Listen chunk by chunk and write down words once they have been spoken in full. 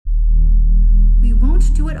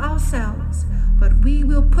do it ourselves, but we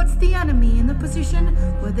will put the enemy in the position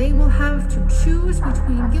where they will have to choose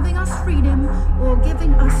between giving us freedom or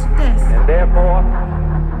giving us death. And therefore,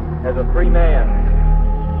 as a free man,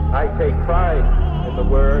 I take pride in the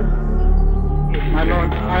word. My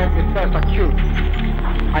Lord, I am the first accused.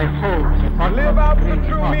 I hope that Live out the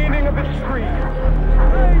true meaning of its creed.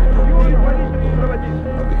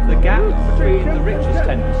 The gap between the richest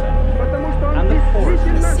 10% and the poorest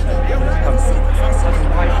 10% of this country has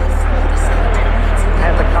widened.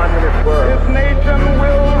 And the communist word. This nation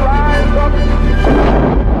will rise up.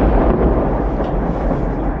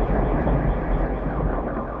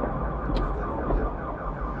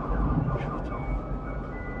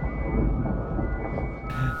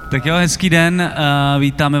 Tak jo, hezký den,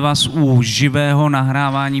 vítáme vás u živého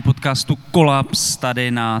nahrávání podcastu Kolaps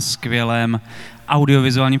tady na skvělém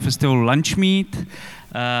audiovizuálním festivalu Lunchmeat.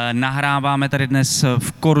 Nahráváme tady dnes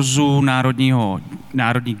v korzu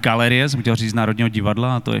Národní Galerie, jsem chtěl říct Národního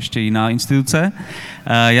divadla, a to je ještě jiná instituce.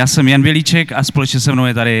 Já jsem Jan Bělíček a společně se mnou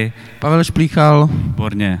je tady Pavel Šplíchal.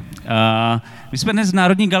 Výborně. My jsme dnes v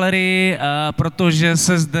Národní galerii, protože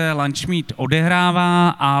se zde Lunchmeat odehrává,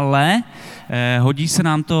 ale hodí se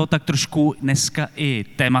nám to tak trošku dneska i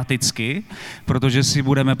tematicky, protože si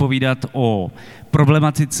budeme povídat o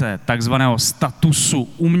problematice takzvaného statusu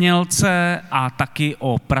umělce a taky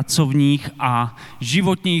o pracovních a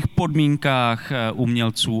životních podmínkách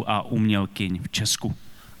umělců a umělkyň v Česku.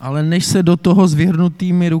 Ale než se do toho s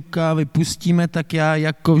vyhrnutými rukávy pustíme, tak já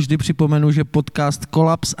jako vždy připomenu, že podcast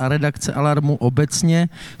Kolaps a redakce Alarmu obecně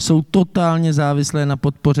jsou totálně závislé na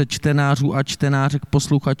podpoře čtenářů a čtenářek,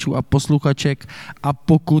 posluchačů a posluchaček, a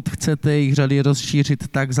pokud chcete jejich řady rozšířit,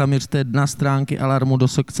 tak zaměřte na stránky Alarmu do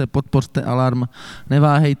sekce Podpořte Alarm,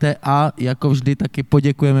 neváhejte, a jako vždy taky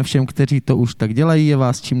poděkujeme všem, kteří to už tak dělají, je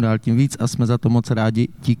vás čím dál tím víc a jsme za to moc rádi,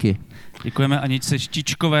 díky. Děkujeme Aničce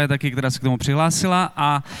Štičkové taky, která se k tomu přihlásila,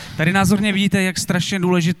 a tady názorně vidíte, jak strašně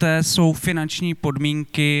důležité jsou finanční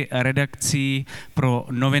podmínky redakcí pro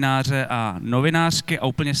novináře a novinářky, a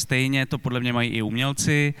úplně stejně to podle mě mají i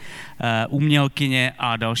umělci, umělkyně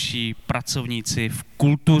a další pracovníci v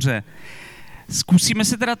kultuře. Zkusíme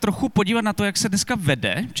se teda trochu podívat na to, jak se dneska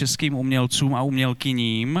vede českým umělcům a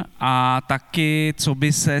umělkyním a taky, co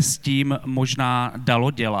by se s tím možná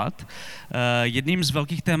dalo dělat. Jedním z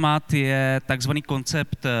velkých témat je takzvaný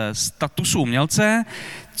koncept statusu umělce.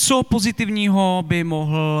 Co pozitivního by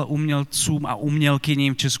mohl umělcům a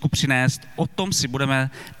umělkyním v Česku přinést? O tom si budeme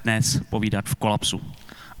dnes povídat v Kolapsu.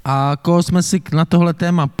 A koho jsme si na tohle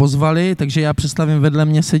téma pozvali, takže já představím, vedle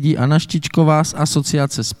mě sedí Anna Štičková z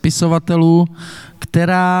Asociace spisovatelů,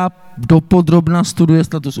 která dopodrobna studuje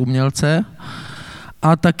status umělce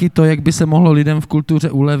a taky to, jak by se mohlo lidem v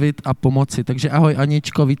kultuře ulevit a pomoci. Takže ahoj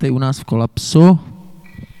Aničko, vítej u nás v Kolapsu.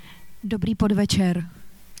 Dobrý podvečer.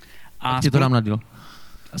 A ti to dám na díl.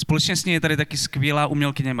 Společně s ní je tady taky skvělá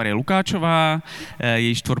umělkyně Marií Lukáčová,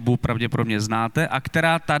 jejíž tvorbu pravděpodobně znáte, a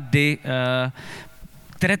které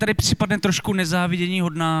tady připadne trošku nezávidění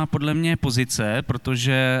hodná podle mě pozice,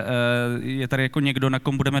 protože je tady jako někdo, na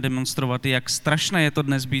kom budeme demonstrovat, jak strašné je to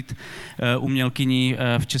dnes být umělkyní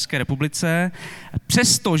v České republice,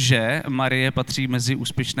 přestože Marie patří mezi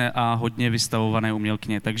úspěšné a hodně vystavované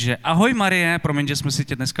umělkyně. Takže ahoj Marie, promiň, že jsme si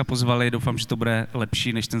tě dneska pozvali, doufám, že to bude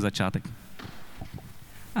lepší než ten začátek.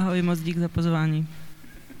 Ahoj, moc dík za pozvání.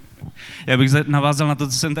 Já bych navázal na to,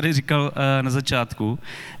 co jsem tady říkal na začátku.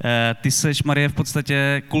 Ty seš, Marie, v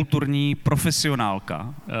podstatě kulturní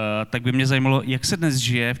profesionálka, tak by mě zajímalo, jak se dnes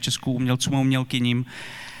žije v Česku umělcům a umělkyním.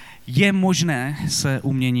 Je možné se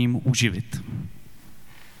uměním uživit?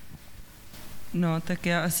 No, tak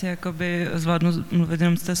já asi jakoby zvládnu mluvit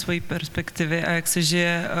jenom z té svojí perspektivy, a jak se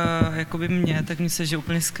žije jakoby mě, tak mi se žije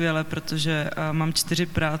úplně skvěle, protože mám 4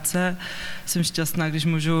 práce, jsem šťastná, když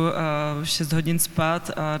můžu 6 hodin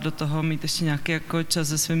spát a do toho mít ještě nějaký jako čas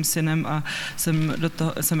se svým synem, a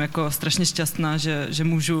jsem jako strašně šťastná, že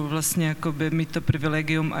můžu vlastně jakoby mít to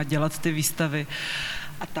privilegium a dělat ty výstavy.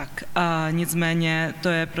 A tak. A nicméně to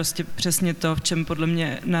je prostě přesně to, v čem podle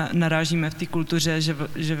mě narážíme v té kultuře,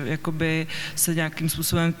 že jakoby se nějakým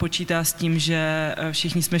způsobem počítá s tím, že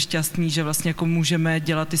všichni jsme šťastní, že vlastně jako můžeme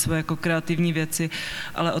dělat ty svoje jako kreativní věci,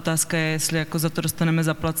 ale otázka je, jestli jako za to dostaneme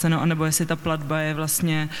zaplaceno, anebo jestli ta platba je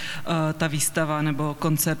vlastně ta výstava nebo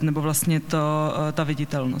koncert, nebo vlastně ta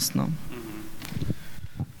viditelnost. No.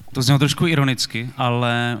 To znělo trošku ironicky,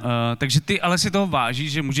 ale takže ty ale si toho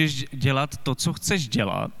vážíš, že můžeš dělat to, co chceš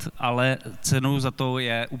dělat, ale cenou za to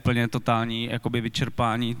je úplně totální jakoby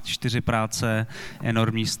vyčerpání, 4 práce,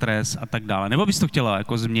 enormní stres a tak dále. Nebo bys to chtěla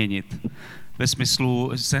jako změnit? Ve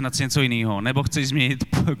smyslu sehnat si něco jiného? Nebo chceš změnit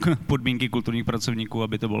podmínky kulturních pracovníků,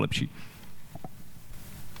 aby to bylo lepší?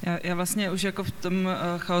 Já vlastně už jako v tom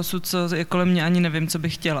chaosu, co je kolem mě, ani nevím, co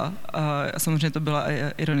bych chtěla. A samozřejmě to byla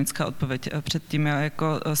ironická odpověď předtím. Já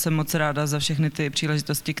jako jsem moc ráda za všechny ty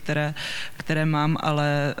příležitosti, které mám,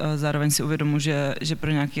 ale zároveň si uvědomuji, že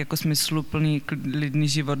pro nějaký jako smysluplný klidný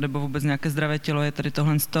život nebo vůbec nějaké zdravé tělo je tady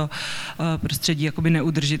tohle prostředí jakoby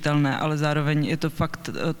neudržitelné, ale zároveň je to fakt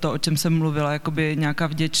to, o čem jsem mluvila, jakoby nějaká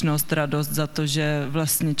vděčnost, radost za to, že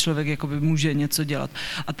vlastně člověk jakoby může něco dělat.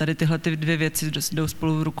 A tady tyhle ty dvě věci jdou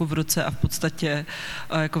spolu ruku v ruce a v podstatě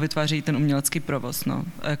jako vytváří ten umělecký provoz. No.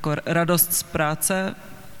 Jako radost z práce,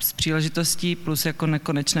 z příležitostí plus jako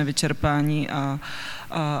nekonečné vyčerpání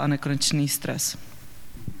a nekonečný stres.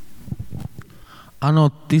 Ano,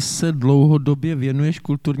 ty se dlouhodobě věnuješ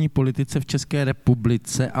kulturní politice v České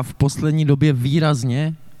republice a v poslední době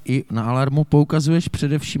výrazně i na Alarmu poukazuješ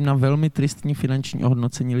především na velmi tristní finanční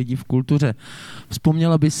ohodnocení lidí v kultuře.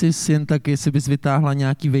 Vzpomněla by si jen tak, jestli bys vytáhla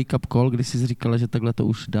nějaký wake-up call, kdy jsi říkala, že takhle to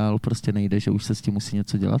už dál prostě nejde, že už se s tím musí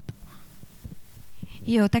něco dělat?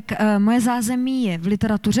 Jo, tak moje zázemí je v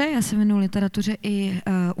literatuře, já se věnuju literatuře i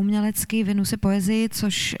umělecky, věnuju se poezii,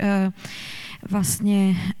 což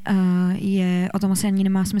vlastně je, o tom asi ani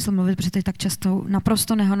nemá smysl mluvit, protože to je tak často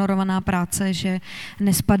naprosto nehonorovaná práce, že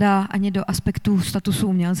nespadá ani do aspektů statusu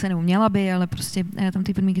umělce, neuměla by, ale prostě tam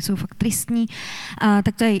ty podmínky jsou fakt tristní.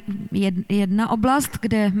 Tak to je jedna oblast,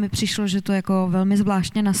 kde mi přišlo, že to je jako velmi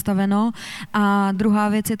zvláštně nastaveno. A druhá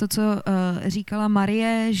věc je to, co říkala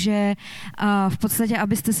Marie, že v podstatě,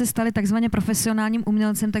 abyste se stali takzvaně profesionálním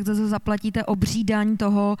umělcem, tak zase zaplatíte obří daň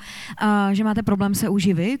toho, že máte problém se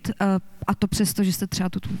uživit, a to přesto, že jste třeba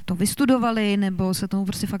to vystudovali, nebo se tomu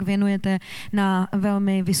prostě fakt věnujete na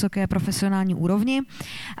velmi vysoké profesionální úrovni.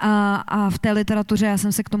 A v té literatuře já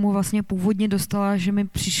jsem se k tomu vlastně původně dostala, že mi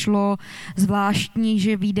přišlo zvláštní,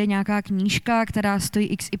 že vyjde nějaká knížka, která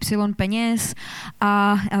stojí XY peněz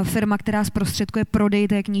a firma, která zprostředkuje prodej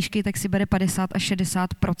té knížky, tak si bere 50 až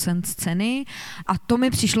 60% z ceny. A to mi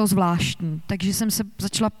přišlo zvláštní. Takže jsem se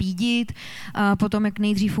začala pídit potom, jak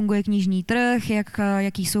nejdřív funguje knižní trh,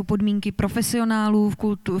 jaký jsou podmínky profesionálů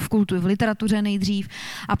v literatuře nejdřív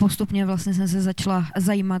a postupně vlastně jsem se začala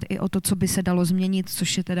zajímat i o to, co by se dalo změnit,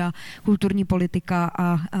 což je teda kulturní politika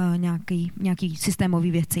a nějaký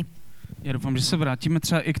systémový věci. Já doufám, že se vrátíme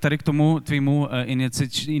třeba i k tomu tvýmu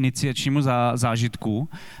iniciačnímu zážitku.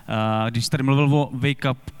 Když jsi tady mluvil o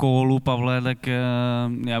wake-up callu, Pavle, tak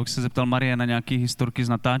já bych se zeptal Marie na nějaké historky z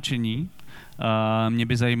natáčení. Mě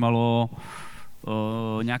by zajímalo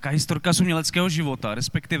nějaká historka z uměleckého života,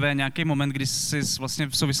 respektive nějaký moment, kdy jsi vlastně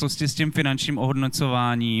v souvislosti s tím finančním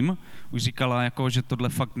ohodnocováním už říkala, jako, že tohle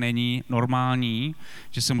fakt není normální,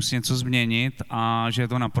 že se musí něco změnit a že je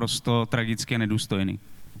to naprosto tragicky a nedůstojný.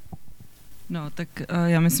 No, tak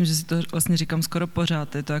já myslím, že si to vlastně říkám skoro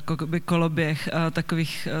pořád. Je to jako by koloběh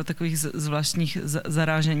takových zvláštních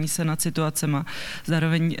zarážení se nad situacema.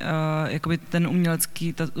 Zároveň jakoby ta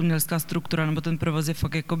umělecká struktura nebo ten provoz je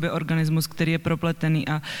fakt jakoby organismus, který je propletený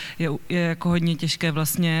a je jako hodně těžké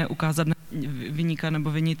vlastně ukázat na viníka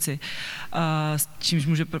nebo vinici. S čímž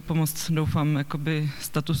může pomoct, doufám, jakoby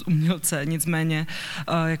status umělce. Nicméně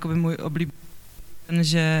jakoby můj oblíbený,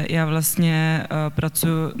 že já vlastně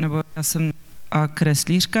pracuji, nebo já jsem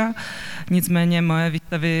kreslířka, nicméně moje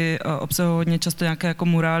výstavy obsahují hodně často nějaké jako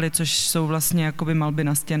murály, což jsou vlastně jakoby malby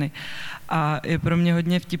na stěny. A je pro mě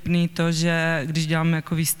hodně vtipný to, že když dělám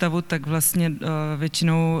jako výstavu, tak vlastně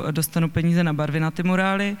většinou dostanu peníze na barvy na ty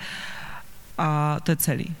murály a to je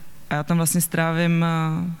celý. A já tam vlastně strávím,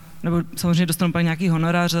 nebo samozřejmě dostanu pak nějaký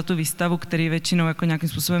honorář za tu výstavu, který je většinou jako nějakým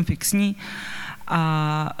způsobem fixní.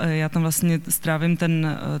 A já tam vlastně strávím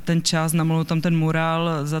ten čas, namaluju tam ten murál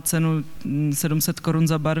za cenu 700 korun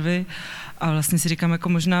za barvy a vlastně si říkám, jako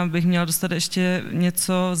možná bych měla dostat ještě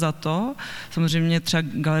něco za to. Samozřejmě třeba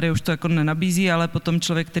galerie už to jako nenabízí, ale potom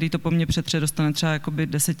člověk, který to po mně přetře, dostane třeba jakoby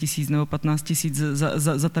 10 000 nebo 15 000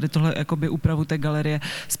 za tady tohle jakoby úpravu té galerie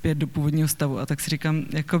zpět do původního stavu. A tak si říkám,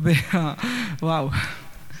 jakoby wow.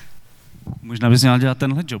 Možná bys měla dělat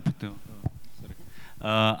tenhle job, jo.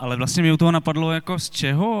 Ale vlastně mě u toho napadlo, jako z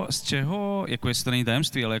čeho, jako jestli to není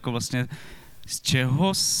tajemství, ale jako vlastně z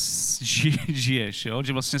čeho žiješ, jo?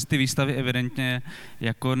 Že vlastně ty výstavy evidentně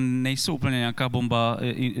jako nejsou úplně nějaká bomba,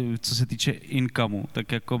 co se týče incomeu,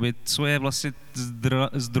 tak jakoby, co je vlastně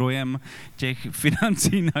zdrojem těch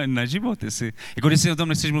financí na život, jako když si o tom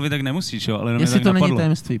nechceš mluvit, tak nemusíš, jo? Ale jestli to napadlo. Není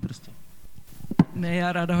tajemství prostě. Ne,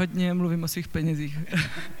 já ráda hodně mluvím o svých penězích.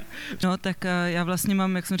 No, tak já vlastně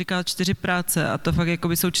mám, jak jsem říkala, 4 práce a to fakt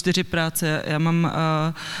jakoby jsou 4 práce. Já mám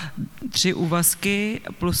 3 úvazky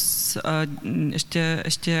plus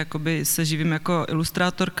ještě jakoby se živím jako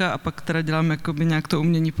ilustrátorka a pak teda dělám jakoby nějak to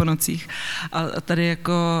umění po nocích. A tady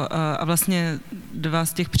jako, a vlastně 2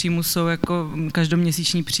 z těch příjmů jsou jako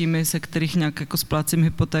každoměsíční příjmy, se kterých nějak jako splácím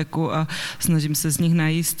hypotéku a snažím se z nich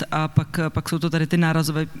najíst a pak jsou to tady ty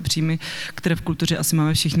nárazové příjmy, které v kultuře asi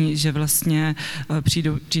máme všichni, že vlastně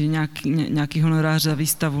přijde nějaký honorář za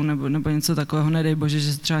výstavu nebo něco takového, nedej bože,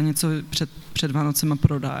 že třeba něco před Vánocema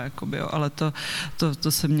prodá, jakoby, jo, ale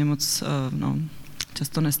to se mně moc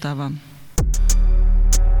často nestává.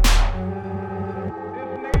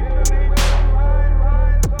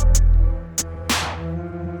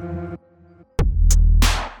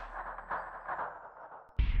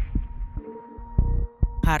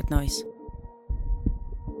 Hard Noise.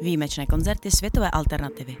 Výjimečné koncerty světové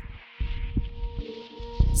alternativy.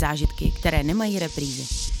 Zážitky, které nemají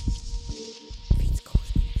reprízy.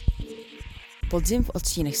 Podzim v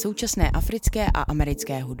odstínech současné africké a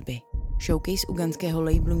americké hudby. Showcase ugandského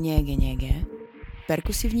labelu Nyege Nyege,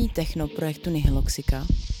 perkusivní techno projektu Nihiloxika,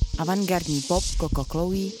 avantgardní pop Coco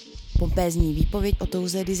Chloe, pompézní výpověď o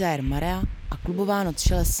touze Desire Marea a klubová noc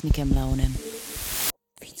šelest s Nickem Leonem.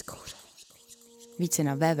 Více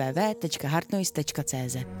na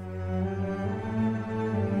www.hardnoise.cz.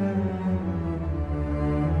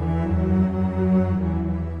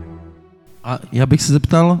 A já bych se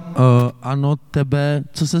zeptal, ano, tebe,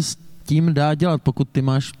 co se s tím dá dělat, pokud ty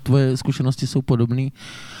máš, tvoje zkušenosti jsou podobné,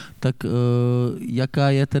 tak jaká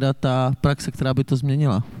je teda ta praxe, která by to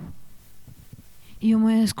změnila? Jo,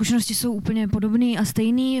 moje zkušenosti jsou úplně podobné a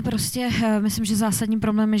stejný. Prostě myslím, že zásadní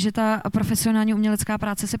problém je, že ta profesionální umělecká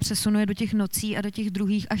práce se přesunuje do těch nocí a do těch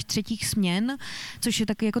druhých až třetích směn, což je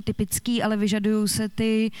taky jako typický, ale vyžadují se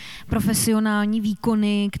ty profesionální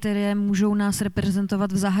výkony, které můžou nás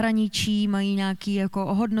reprezentovat v zahraničí, mají nějaké jako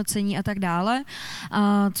ohodnocení a tak dále,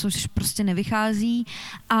 což prostě nevychází.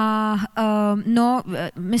 A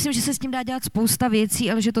myslím, že se s tím dá dělat spousta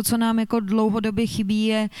věcí, ale že to, co nám jako dlouhodobě chybí,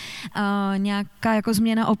 je nějaká jako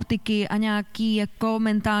změna optiky a nějaký jako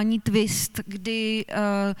mentální twist, kdy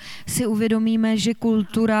si uvědomíme, že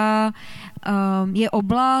kultura je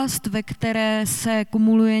oblast, ve které se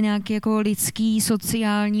kumuluje nějaký jako lidský,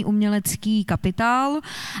 sociální, umělecký kapitál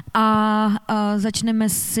a začneme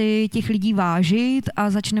si těch lidí vážit a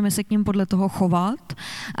začneme se k nim podle toho chovat.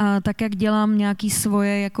 Tak, jak dělám nějaký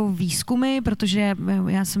svoje jako výzkumy, protože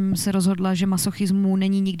já jsem se rozhodla, že masochismu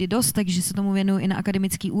není nikdy dost, takže se tomu věnuju i na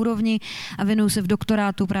akademické úrovni a věnuju se v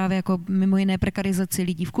doktorátu právě jako mimo jiné prekarizaci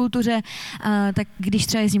lidí v kultuře, tak když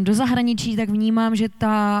třeba jezdím do zahraničí, tak vnímám, že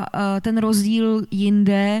ten rozdíl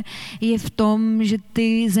jinde je v tom, že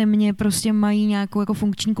ty země prostě mají nějakou jako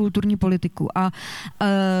funkční kulturní politiku a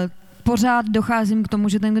pořád docházím k tomu,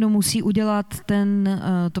 že ten, kdo musí udělat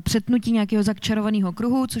to přetnutí nějakého začarovaného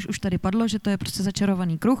kruhu, což už tady padlo, že to je prostě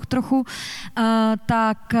začarovaný kruh trochu,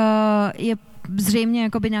 tak je zřejmě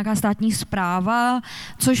jakoby nějaká státní správa,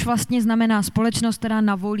 což vlastně znamená společnost, která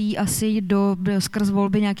navolí asi skrz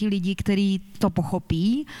volby nějaký lidi, kteří to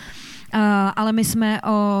pochopí. Ale my jsme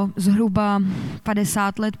o zhruba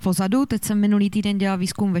 50 let pozadu. Teď jsem minulý týden dělala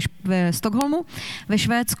výzkum ve Stockholmu, ve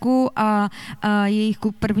Švédsku a jejich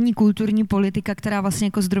první kulturní politika, která vlastně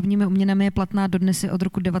jako s drobnými uměnami je platná dodnes, je od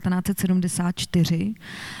roku 1974.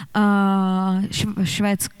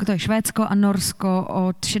 To je Švédsko a Norsko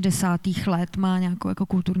od 60. let má nějakou jako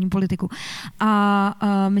kulturní politiku. A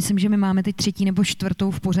myslím, že my máme teď 3. nebo 4.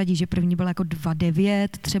 v pořadí, že první byla jako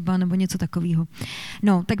 2009 třeba nebo něco takového.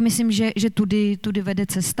 No, tak myslím, že tudy vede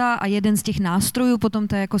cesta a jeden z těch nástrojů potom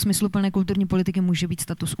té jako smysluplné kulturní politiky může být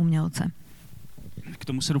status umělce. K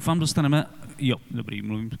tomu se doufám dostaneme. Jo, dobrý,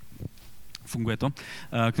 mluvím. Funguje to.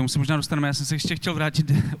 K tomu se možná dostaneme. Já jsem se ještě chtěl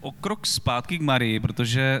vrátit o krok zpátky k Marii,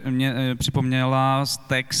 protože mě připomněla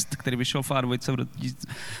text, který vyšel v A2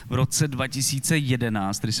 v roce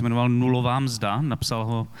 2011, který se jmenoval Nulová mzda.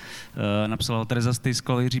 Napsal ho Tereza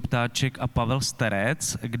Stejskal, Jiří Ptáček a Pavel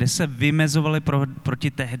Sterec, kde se vymezovali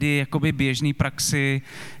proti tehdy jakoby běžný praxi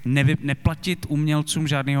neplatit umělcům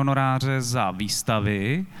žádný honoráře za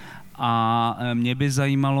výstavy. A mě by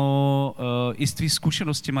zajímalo i z tvý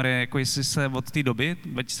zkušenosti, Marie, jako jestli se od té doby,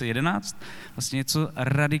 2011, vlastně něco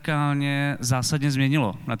radikálně zásadně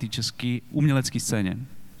změnilo na té české umělecké scéně.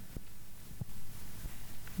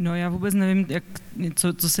 No, já vůbec nevím,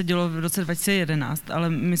 co se dělo v roce 2011, ale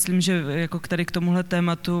myslím, že jako tady k tomuhle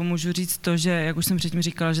tématu můžu říct to, že, jak už jsem předtím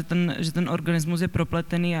říkala, že ten organismus je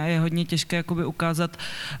propletený a je hodně těžké jakoby ukázat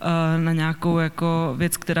na nějakou jako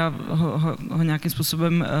věc, která ho nějakým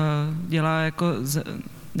způsobem dělá jako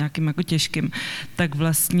nějakým jako těžkým, tak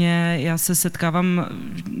vlastně já se setkávám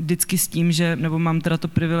vždycky s tím, že, nebo mám teda to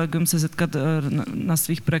privilegium se setkat na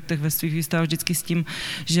svých projektech, ve svých výstavách vždycky s tím,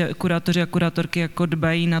 že kurátoři a kurátorky jako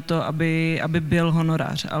dbají na to, aby byl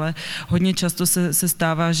honorář, ale hodně často se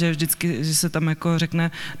stává, že vždycky, že se tam jako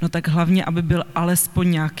řekne, no tak hlavně, aby byl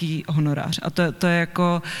alespoň nějaký honorář. A to je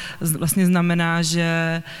jako, vlastně znamená,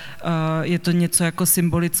 že je to něco jako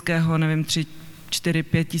symbolického, nevím,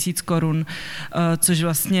 3-4-5 tisíc korun, což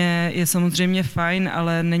vlastně je samozřejmě fajn,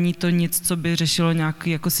 ale není to nic, co by řešilo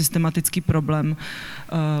nějaký jako systematický problém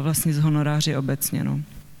vlastně s honoráři obecně. No.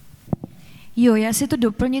 Jo, já si to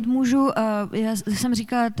doplnit můžu. Já jsem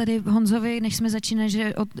říkala tady Honzovi, než jsme začínali,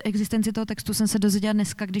 že od existenci toho textu jsem se dozvěděla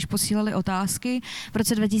dneska, když posílali otázky. V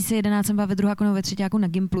roce 2011 jsem byla ve druháku nebo ve třetíku na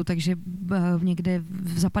Gimplu, takže někde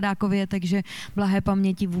v Zapadákově, takže blahé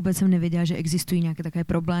paměti vůbec jsem nevěděla, že existují nějaké takové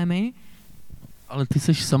problémy. Ale ty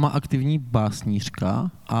jsi sama aktivní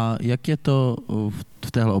básnířka a jak je to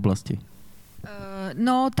v téhle oblasti?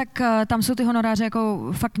 No, tak tam jsou ty honoráře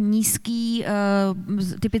jako fakt nízký,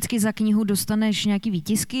 typicky za knihu dostaneš nějaký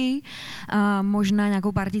výtisky, možná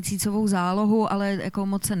nějakou pár tisícovou zálohu, ale jako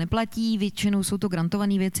moc se neplatí, většinou jsou to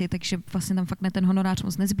grantované věci, takže vlastně tam fakt ten honorář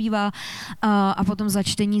moc nezbývá a potom za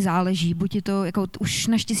čtení záleží, buď je to, jako už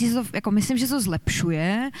naštěstí to, jako myslím, že to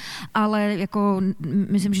zlepšuje, ale jako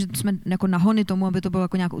myslím, že jsme jako nahony tomu, aby to bylo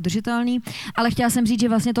jako nějak udržitelný, ale chtěla jsem říct, že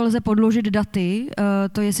vlastně to lze podložit daty,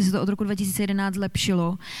 to jestli se to od roku 2011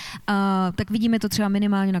 zlepšilo, tak vidíme to třeba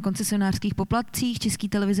minimálně na koncesionářských poplatcích České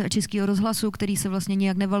televize a Českého rozhlasu, který se vlastně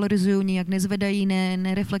nijak nevalorizují, nijak nezvedají,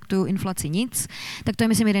 nereflektují inflaci nic. Tak to je,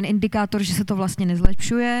 myslím, jeden indikátor, že se to vlastně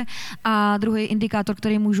nezlepšuje. A druhý indikátor,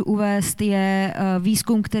 který můžu uvést, je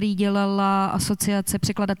výzkum, který dělala asociace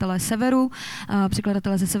překladatelé Severu,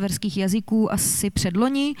 překladatelé ze severských jazyků asi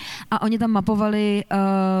předloni, a oni tam mapovali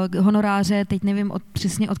honoráře, teď nevím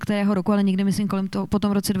přesně od kterého roku, ale někdy myslím kolem toho, po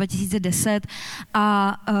tom roce 2010,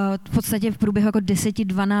 a v podstatě v průběhu jako 10,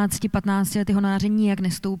 12, 15 let ty honoráře nijak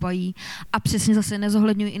nestoupají a přesně zase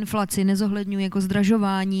nezohledňují inflaci, nezohledňují jako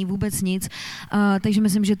zdražování, vůbec nic, takže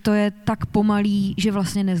myslím, že to je tak pomalý, že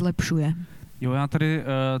vlastně nezlepšuje. Jo, já tady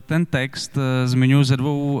ten text zmiňuji ze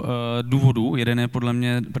dvou důvodů. Jeden je podle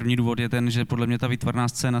mě, první důvod je ten, že podle mě ta výtvarná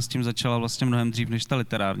scéna s tím začala vlastně mnohem dřív než ta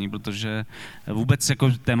literární, protože vůbec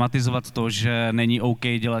jako tematizovat to, že není OK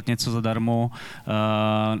dělat něco zadarmo,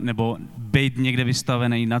 nebo být někde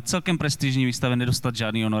vystavený na celkem prestižní výstavě, nedostat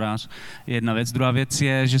žádný honorář, je jedna věc. Druhá věc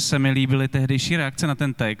je, že se mi líbily tehdejší reakce na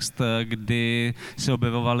ten text, kdy se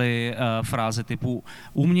objevovaly fráze typu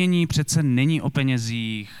umění přece není o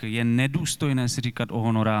penězích, je nedůstojné si říkat o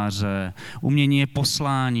honoráře, umění je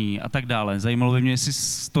poslání a tak dále. Zajímalo by mě, jestli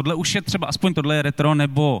tohle už je třeba, aspoň tohle je retro,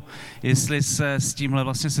 nebo jestli se s tímhle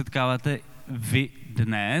vlastně setkáváte vy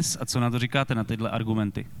dnes a co na to říkáte, na tyhle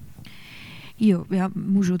argumenty? Jo, já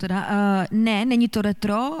můžu teda. Ne, není to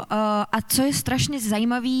retro. A co je strašně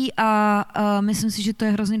zajímavý a myslím si, že to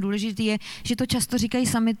je hrozně důležité, je, že to často říkají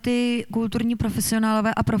sami ty kulturní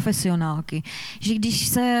profesionálové a profesionálky. Že když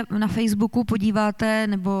se na Facebooku podíváte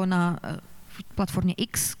nebo na platformě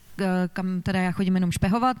X, kam teda já chodím jenom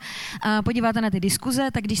špehovat, a podíváte na ty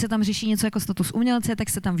diskuze, tak když se tam řeší něco jako status umělce, tak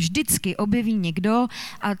se tam vždycky objeví někdo,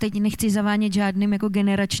 a teď nechci zavánět žádným jako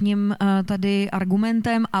generačním tady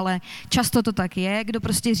argumentem, ale často to tak je, kdo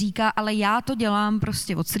prostě říká, ale já to dělám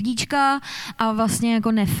prostě od srdíčka a vlastně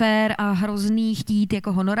jako nefér a hrozný chtít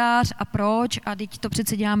jako honorář a proč a teď to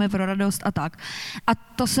přece děláme pro radost a tak. A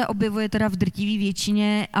to se objevuje teda v drtivé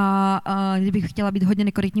většině a kdybych chtěla být hodně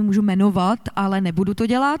nekorektní, můžu jmenovat, ale nebudu to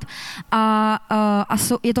dělat. A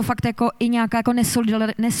je to fakt jako i nějaká jako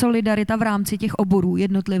nesolidarita v rámci těch oborů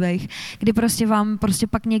jednotlivých, kdy prostě vám prostě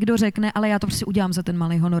pak někdo řekne, ale já to prostě udělám za ten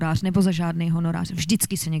malý honorář nebo za žádný honorář.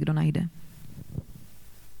 Vždycky se někdo najde.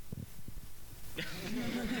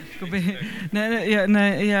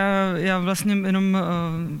 Já vlastně jenom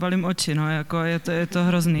valím oči, no, jako je to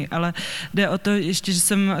hrozný, ale jde o to ještě, že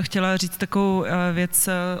jsem chtěla říct takovou věc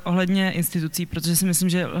ohledně institucí, protože si myslím,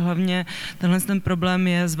 že hlavně ten problém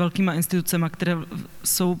je s velkýma institucemi, které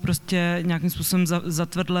jsou prostě nějakým způsobem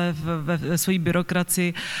zatvrdlé ve své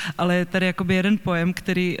byrokracii, ale je tady jakoby jeden pojem,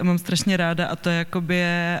 který mám strašně ráda, a to je jakoby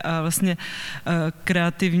vlastně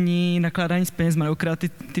kreativní nakládání s penězma, nebo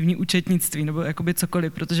kreativní účetnictví, nebo jakoby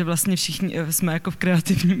cokoliv, protože vlastně všichni jsme jako v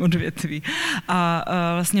kreativním odvětví. A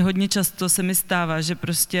vlastně hodně často se mi stává, že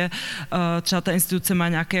prostě třeba ta instituce má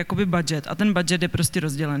nějaký jakoby budget a ten budget je prostě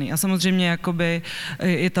rozdělený. A samozřejmě jakoby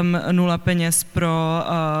je tam 0 peněz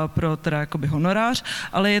pro teda jakoby honorář,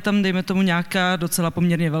 ale je tam, dejme tomu, nějaká docela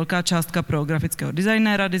poměrně velká částka pro grafického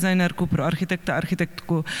designéra, designérku, pro architekta,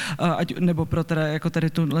 architektku, nebo pro teda jako tady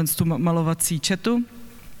tu malovací četu.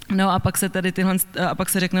 No a pak se tady a pak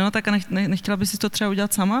se řekne, no tak a nechtěla by si to třeba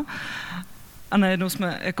udělat sama? A najednou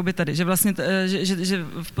jsme jakoby tady, že vlastně, že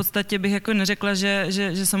v podstatě bych jako neřekla,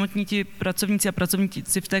 že samotní ti pracovníci a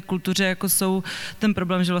pracovníci v té kultuře jako jsou ten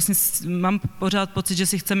problém, že vlastně mám pořád pocit, že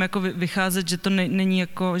si chceme jako vycházet, že to není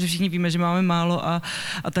jako, že všichni víme, že máme málo a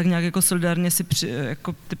tak nějak jako solidárně si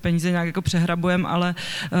jako ty peníze nějak jako přehrabujeme, ale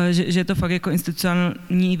že je to fakt jako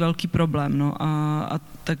institucionální velký problém, no a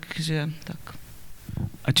takže tak.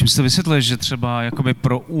 A čím si to vysvětluješ, že třeba jakoby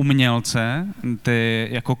pro umělce ty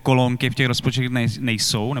kolonky v těch rozpočtech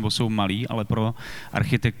nejsou, nebo jsou malý, ale pro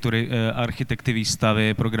architekty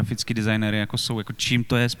výstavy, pro grafický designery jsou, čím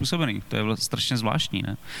to je způsobený? To je vlastně strašně zvláštní,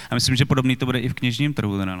 ne? A myslím, že podobný to bude i v knižním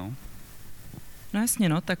trhu, teda, no? No jasně,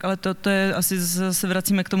 no, tak ale to je, asi se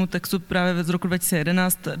vracíme k tomu textu právě z roku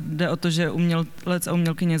 2011, jde o to, že umělec a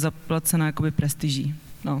umělkyně je zaplacená jakoby prestiží,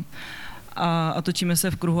 no. A točíme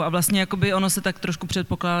se v kruhu a vlastně jakoby ono se tak trošku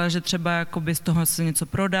předpokládá, že třeba jakoby z toho se něco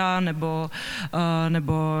prodá,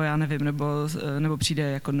 nebo já nevím, nebo přijde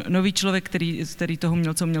jako nový člověk, který toho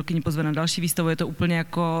umělce umělkyni pozve na další výstavu. Je to úplně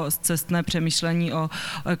jako scestné přemýšlení o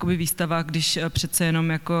jakoby výstavách, když přece jenom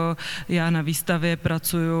jako já na výstavě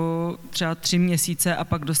pracuju třeba 3 měsíce a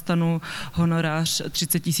pak dostanu honorář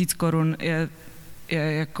 30 000 korun, je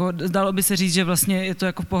jako, zdalo by se říct, že vlastně je to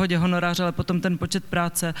jako v pohodě honorář, ale potom ten počet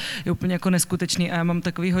práce je úplně jako neskutečný a já mám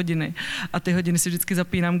takové hodiny. A ty hodiny si vždycky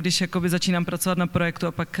zapínám, když jakoby začínám pracovat na projektu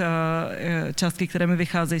a pak částky, které mi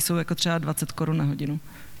vycházejí, jsou jako třeba 20 korun na hodinu.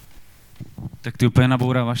 Tak ty úplně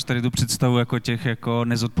nabouráváš tady tu představu jako těch jako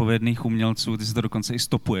nezodpovědných umělců, ty si to dokonce i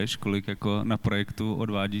stopuješ, kolik jako na projektu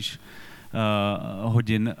odvádíš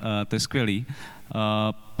hodin, to je skvělý.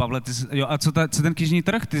 Pavle, a co ten knižní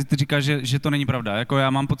trh? Ty říkáš, že to není pravda. Jako já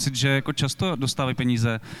mám pocit, že jako často dostávají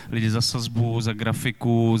peníze lidi za sazbu, za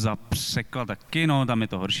grafiku, za překlad taky, no tam je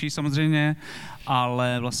to horší samozřejmě,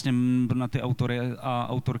 ale vlastně na ty autory a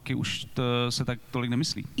autorky už se tak tolik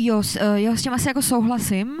nemyslí. Jo, s tím asi jako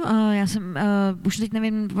souhlasím. Já jsem, už teď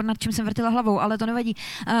nevím, nad čím jsem vrtila hlavou, ale to nevadí.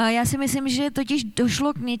 Já si myslím, že totiž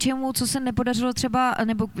došlo k něčemu, co se nepodařilo třeba,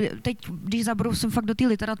 nebo teď, když zabrousu jsem fakt do té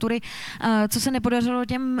literatury, co se nepodařilo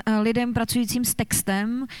těm lidem pracujícím s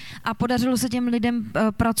textem a podařilo se těm lidem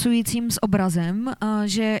pracujícím s obrazem,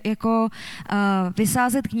 že jako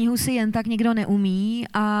vysázet knihu si jen tak nikdo neumí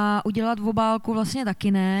a udělat obálku vlastně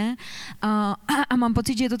taky ne. A mám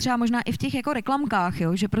pocit, že je to třeba možná i v těch jako reklamkách,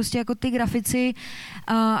 jo? Že prostě jako ty grafici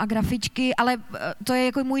a grafičky, ale to je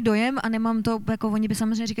jako můj dojem a nemám to, jako oni by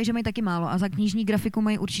samozřejmě říkají, že mají taky málo a za knižní grafiku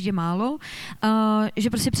mají určitě málo, že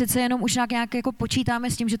prostě přece jenom už nějak jako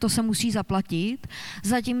počítáme s tím, že to se musí zaplatit,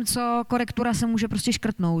 zatímco korektura se může prostě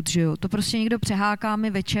škrtnout, že jo. To prostě někdo přeháká mi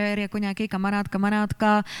večer jako nějaký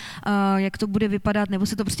kamarádka, jak to bude vypadat, nebo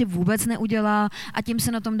se to prostě vůbec neudělá a tím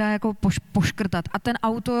se na tom dá jako poškrtat. A ten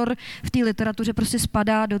autor v té literatuře prostě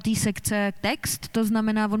spadá do té sekce text, to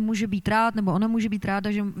znamená, on může být rád, nebo ona může být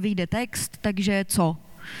ráda, že vyjde text, takže co?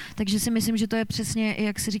 Takže si myslím, že to je přesně,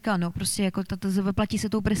 jak se říká, no prostě jako vyplatí se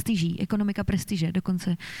tou prestiží, ekonomika prestiže,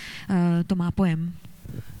 dokonce to má pojem.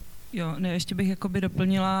 Jo, ne, ještě bych jakoby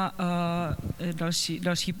doplnila další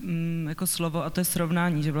jako slovo a to je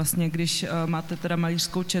srovnání, že vlastně když máte teda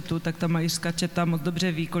malířskou četu, tak ta malířská četa moc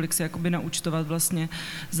dobře ví, kolik se jakoby naúčtovat vlastně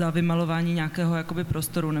za vymalování nějakého jakoby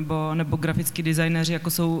prostoru nebo grafický designéři jako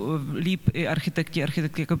jsou líp i architekti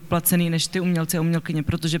jako placený než ty umělci a umělkyně,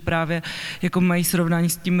 protože právě jako mají srovnání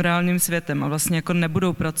s tím reálným světem a vlastně jako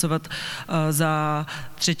nebudou pracovat za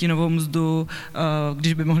třetinovou mzdu,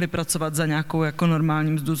 když by mohli pracovat za nějakou jako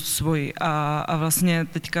normální mzdu svoji. A vlastně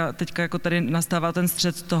teďka jako tady nastává ten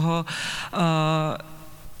střet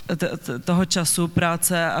toho času,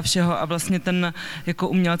 práce a všeho a vlastně ten jako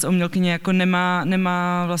umělec a umělkyně jako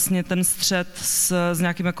nemá vlastně ten střet s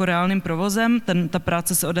nějakým jako reálným provozem, ta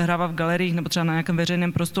práce se odehrává v galeriích nebo třeba na nějakém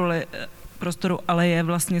veřejném prostoru, ale je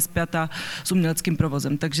vlastně spjatá s uměleckým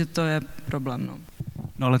provozem, takže to je problém, no.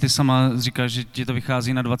 No ale ty sama říkáš, že ti to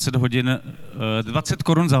vychází na 20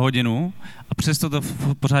 korun za hodinu a přesto to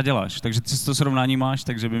pořád děláš, takže ty to srovnání máš,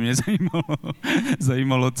 takže by mě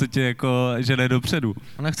zajímalo, co tě jako žene dopředu.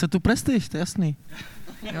 Ona chce tu prestiž, to je jasný.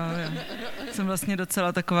 Jo. Jsem vlastně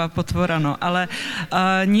docela taková potvora, no, ale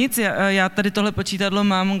nic, já tady tohle počítadlo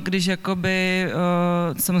mám, když jakoby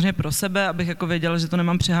samozřejmě pro sebe, abych jako věděla, že to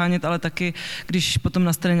nemám přehánět, ale taky, když potom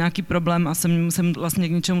nastane nějaký problém a jsem vlastně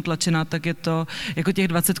k něčemu tlačená, tak je to, jako těch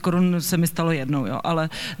 20 korun se mi stalo jednou, jo, ale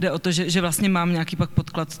jde o to, že vlastně mám nějaký pak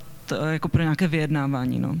podklad jako pro nějaké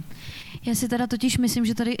vyjednávání, no. Já si teda totiž myslím,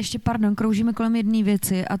 že tady ještě, kroužíme kolem jedné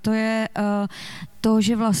věci a to je to,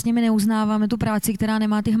 že vlastně my neuznáváme tu práci, která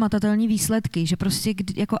nemá ty hmatatelné výsledky, že prostě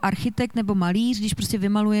jako architekt nebo malíř, když prostě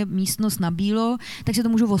vymaluje místnost na bílo, tak se to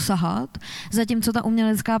můžu osahat, zatímco ta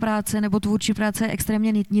umělecká práce nebo tvůrčí práce je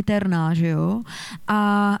extrémně niterná, že jo?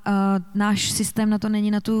 A náš systém na to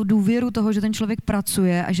není, na tu důvěru toho, že ten člověk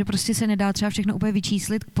pracuje a že prostě se nedá třeba všechno úplně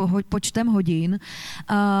vyčíslit počtem hodin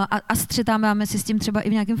a střetáváme se s tím třeba i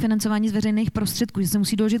v nějakém financování z veřejných prostředků, že se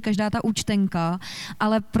musí doložit každá ta účtenka,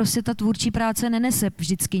 ale prostě ta tvůrčí práce nenese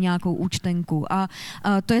vždycky nějakou účtenku a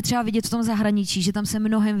to je třeba vidět v tom zahraničí, že tam se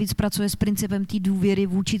mnohem víc pracuje s principem té důvěry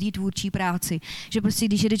vůči té tvůrčí práci, že prostě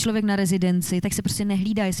když jede člověk na rezidenci, tak se prostě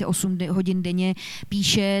nehlídá, jestli 8 hodin denně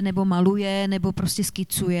píše nebo maluje nebo prostě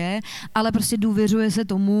skicuje, ale prostě důvěřuje se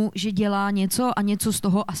tomu, že dělá něco a něco z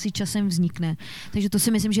toho asi časem vznikne. Takže to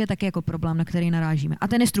si myslím, že je taky jako problém, na který narážíme. A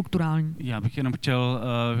ten je strukturální. Já bych jenom chtěl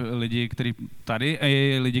lidi, kteří tady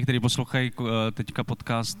i lidi, kteří poslouchají teďka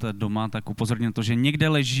podcast doma, tak upozornit na to, že někde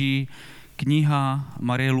leží kniha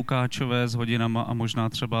Marií Lukáčové s hodinama a možná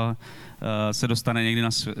třeba se dostane někdy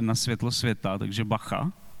na světlo světa, takže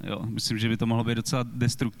bacha. Jo, myslím, že by to mohlo být docela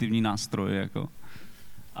destruktivní nástroj. Jako.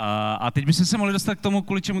 A teď bychom se mohli dostat k tomu,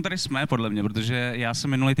 kvůli čemu tady jsme, podle mě, protože já jsem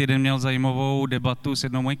minulý týden měl zajímavou debatu s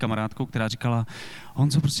jednou mojí kamarádkou, která říkala,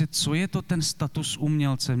 Honzo, prostě co je to ten status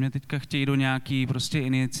umělce? Mě teďka chtějí do nějaký prostě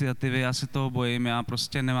iniciativy, já se toho bojím, já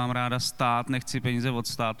prostě nemám ráda stát, nechci peníze od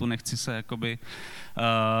státu, nechci se jakoby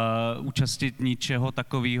účastnit ničeho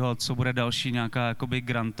takového, co bude další nějaká jakoby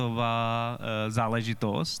grantová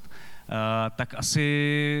záležitost. Tak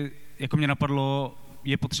asi, jako mě napadlo,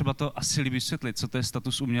 je potřeba to asi líbí vysvětlit, co to je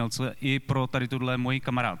status umělce i pro tady tuhle moji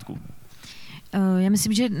kamarádku. Já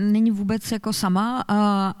myslím, že není vůbec jako sama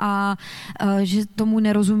a že tomu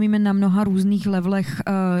nerozumíme na mnoha různých levelech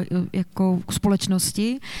jako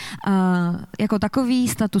společnosti. Jako takový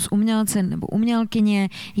status umělce nebo umělkyně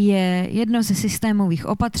je jedno ze systémových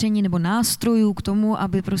opatření nebo nástrojů k tomu,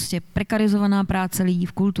 aby prostě prekarizovaná práce lidí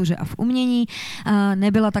v kultuře a v umění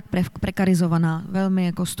nebyla tak prekarizovaná, velmi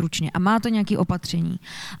jako stručně. A má to nějaké opatření.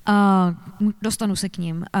 Dostanu se k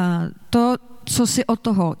ním. To, co si od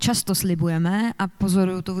toho často slibujeme a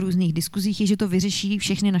pozoruju to v různých diskuzích, je, že to vyřeší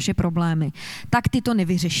všechny naše problémy. Tak ty to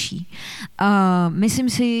nevyřeší. Myslím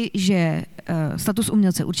si, že status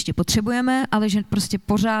umělce určitě potřebujeme, ale že prostě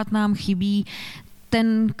pořád nám chybí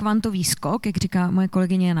ten kvantový skok, jak říká moje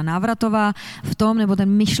kolegyně Jana Návratová, v tom, nebo ten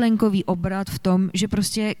myšlenkový obrat v tom, že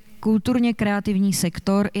prostě kulturně kreativní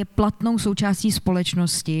sektor je platnou součástí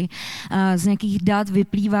společnosti. Z nějakých dat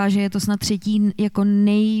vyplývá, že je to snad třetí jako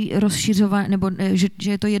nejrozšiřované, nebo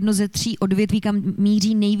že je to jedno ze 3 odvětví, kam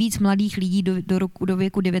míří nejvíc mladých lidí do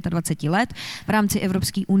věku 29 let v rámci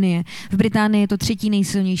Evropské unie. V Británii je to 3.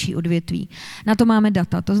 nejsilnější odvětví. Na to máme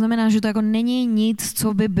data. To znamená, že to jako není nic,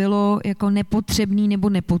 co by bylo jako nepotřebný nebo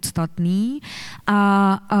nepodstatný,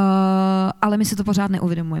 ale my si to pořád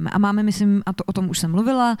neuvědomujeme. A máme, myslím, a to o tom už jsem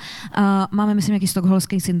mluvila, máme, myslím, nějaký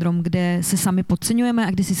stockholmský syndrom, kde se sami podceňujeme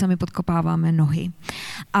a kde si sami podkopáváme nohy.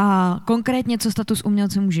 A konkrétně, co status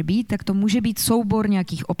umělce může být, tak to může být soubor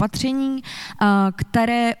nějakých opatření,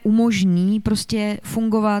 které umožní prostě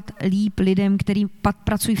fungovat líp lidem, kteří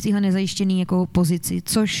pracují v téhle nezajištěné jako pozici,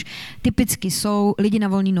 což typicky jsou lidi na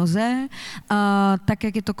volné noze, tak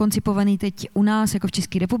jak je to koncipovaný teď u nás, jako v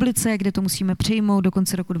České republice, kde to musíme přijmout do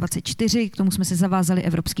konce roku 2024, k tomu jsme se zavázali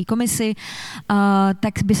Evropské komisi,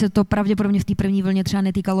 tak by se to pravděpodobně v té první vlně třeba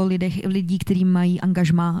netýkalo lidí, kteří mají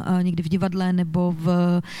angažmá někdy v divadle nebo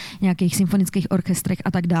v nějakých symfonických orchestrech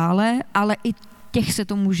a tak dále, ale i těch se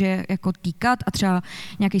to může jako týkat a třeba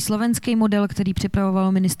nějaký slovenský model, který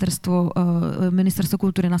připravovalo ministerstvo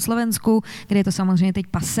kultury na Slovensku, kde je to samozřejmě teď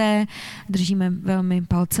pasé, držíme velmi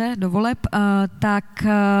palce do voleb, tak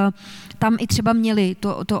tam i třeba měli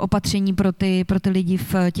to opatření pro ty lidi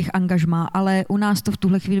v těch angažmá, ale u nás to v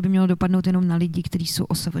tuhle chvíli by mělo dopadnout jenom na lidi, kteří jsou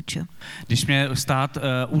OSVČ. Když mě stát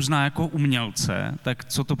uzná jako umělce, tak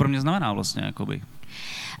co to pro mě znamená vlastně, jakoby?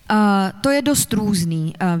 To je dost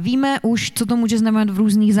různý. Víme už, co to může znamenat v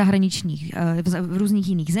různých v různých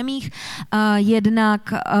jiných zemích.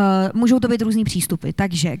 Jednak můžou to být různý přístupy.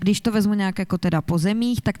 Takže když to vezmu nějak jako teda po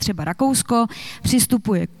zemích, tak třeba Rakousko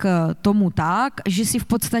přistupuje k tomu tak, že si v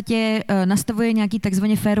podstatě nastavuje nějaký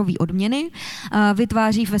takzvaně férový odměny,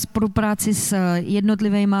 vytváří ve spolupráci s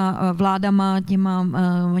jednotlivýma vládama,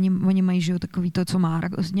 oni mají, že takový to, co má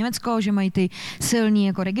Německo, že mají ty silní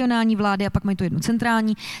jako regionální vlády a pak mají tu jednu centrální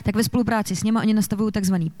centrální, tak ve spolupráci s nimi oni nastavují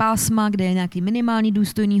takzvaný pásma, kde je nějaký minimální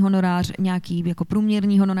důstojný honorář, nějaký jako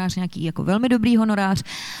průměrný honorář, nějaký jako velmi dobrý honorář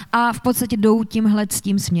a v podstatě jdou tímhle s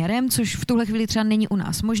tím směrem, což v tuhle chvíli třeba není u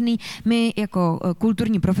nás možný. My jako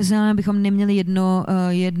kulturní profesionálové bychom neměli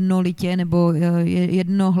jednolitě nebo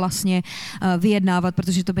jednohlasně vyjednávat,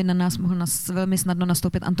 protože to by na nás mohl velmi snadno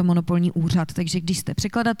nastoupit antimonopolní úřad. Takže když jste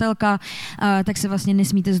překladatelka, tak se vlastně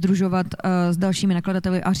nesmíte sdružovat s dalšími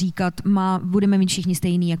nakladateli a říkat, budeme mít všichni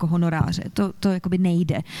stejný jako honoráře. To jakoby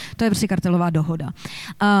nejde. To je prostě kartelová dohoda.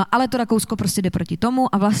 Ale to Rakousko prostě jde proti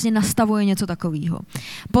tomu a vlastně nastavuje něco takového.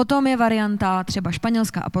 Potom je varianta třeba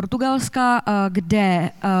španělská a portugalská, kde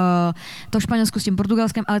to Španělsko s tím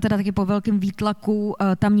portugalském, ale teda taky po velkém výtlaku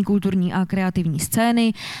tamní kulturní a kreativní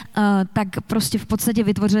scény, tak prostě v podstatě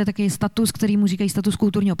vytvořili takový status, který mu říkají status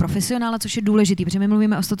kulturního profesionála, což je důležitý, protože my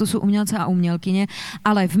mluvíme o statusu umělce a umělkyně,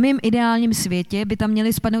 ale v mém ideálním světě by tam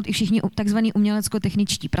měli spadnout i všichni takzvaní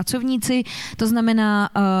umělecko-techničtí pracovníci, to znamená,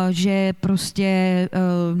 že prostě,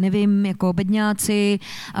 nevím, jako bedňáci,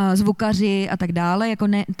 zvukaři a tak dále, jako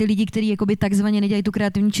ne, ty lidi, kteří jakoby takzvaně nedělají tu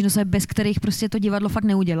kreativní činnost, bez kterých prostě to divadlo fakt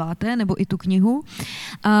neuděláte, nebo i tu knihu.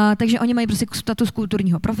 Takže oni mají prostě status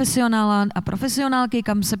kulturního profesionála a profesionálky,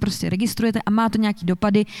 kam se prostě registrujete a má to nějaký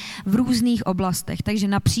dopady v různých oblastech. Takže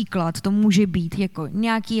například to může být jako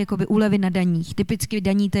nějaký jakoby úlevy na daních. Typicky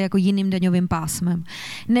daníte jako jiným daňovým pásmem.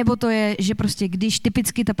 Nebo to je, že prostě když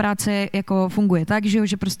typicky ta práce jako funguje tak,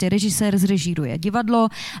 že prostě režisér zrežíruje divadlo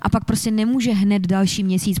a pak prostě nemůže hned další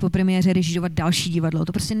měsíc po premiéře režírovat další divadlo.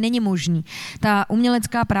 To prostě není možný. Ta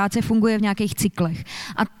umělecká práce funguje v nějakých cyklech.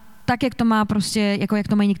 A tak, jak to má prostě, jako jak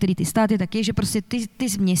to mají některé ty státy, tak je, že prostě ty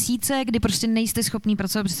měsíce, kdy prostě nejste schopný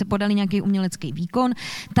pracovat, protože se podali nějaký umělecký výkon,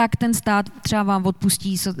 tak ten stát třeba vám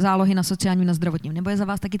odpustí zálohy na sociálním, na zdravotním, nebo je za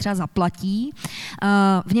vás taky třeba zaplatí.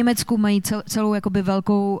 V Německu mají celou jakoby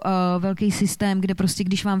velký systém, kde prostě,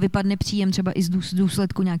 když vám vypadne příjem třeba i z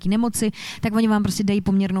důsledku nějaký nemoci, tak oni vám prostě dají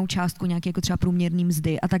poměrnou částku, nějaký jako třeba průměrný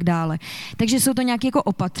mzdy a tak dále. Takže jsou to nějaké jako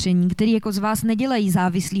opatření, které jako z vás nedělají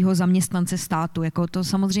závislého zaměstnance státu, jako to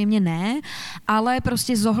samozřejmě ne, ale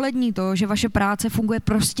prostě zohlední to, že vaše práce funguje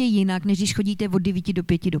prostě jinak, než když chodíte od 9 do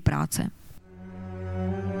 5 do práce.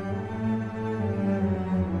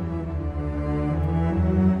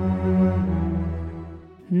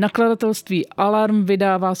 Nakladatelství Alarm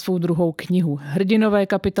vydává svou druhou knihu. Hrdinové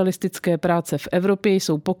kapitalistické práce v Evropě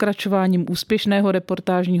jsou pokračováním úspěšného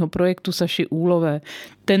reportážního projektu Saši Úlové.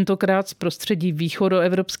 Tentokrát z prostředí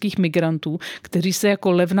východoevropských migrantů, kteří se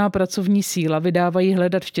jako levná pracovní síla vydávají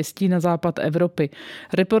hledat štěstí na západ Evropy.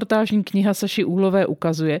 Reportážní kniha Saši Úlové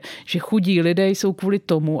ukazuje, že chudí lidé jsou kvůli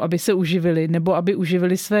tomu, aby se uživili nebo aby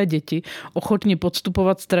uživili své děti, ochotni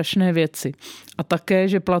podstupovat strašné věci. A také,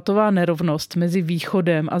 že platová nerovnost mezi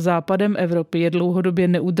východem a západem Evropy je dlouhodobě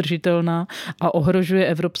neudržitelná a ohrožuje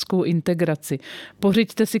evropskou integraci.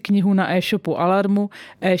 Pořiďte si knihu na e-shopu Alarmu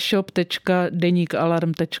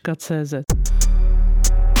e-shop.deníkalarm.cz.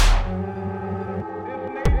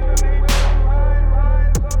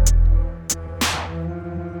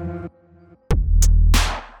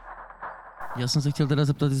 Já jsem se chtěl teda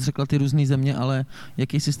zeptat, ty jsi řekla ty různý země, ale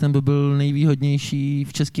jaký systém by byl nejvýhodnější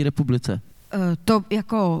v České republice? To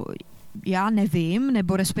jako já nevím,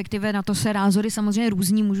 nebo respektive na to se názory samozřejmě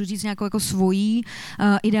různí, můžu říct nějakou jako svojí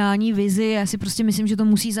ideální vizi. Já si prostě myslím, že to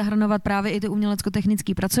musí zahrnovat právě i ty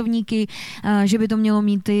umělecko-technické pracovníky, že by to mělo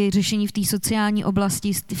mít ty řešení v té sociální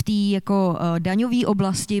oblasti, v té jako daňové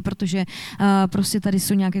oblasti, protože prostě tady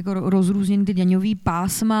jsou nějak jako rozrůzněny ty daňové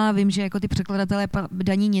pásma. Vím, že jako ty překladatelé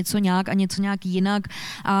daní něco nějak a něco nějak jinak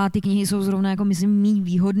a ty knihy jsou zrovna jako myslím méně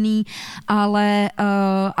výhodný, ale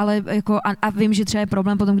jako a vím, že třeba je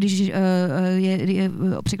problém potom, když je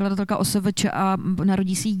překladatelka OSVČ a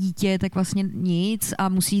narodí si dítě, tak vlastně nic a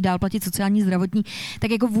musí dál platit sociální, zdravotní,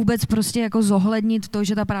 tak jako vůbec prostě jako zohlednit to,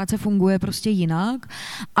 že ta práce funguje prostě jinak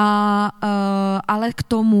ale k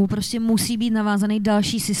tomu prostě musí být navázaný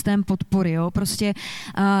další systém podpory, jo, prostě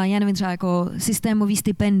já nevím, třeba jako systémový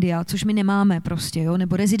stipendia, což my nemáme prostě, jo,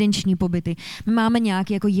 nebo rezidenční pobyty. My máme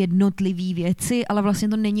nějaké jako jednotlivé věci, ale vlastně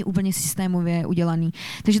to není úplně systémově udělaný.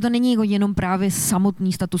 Takže to není jako jenom právě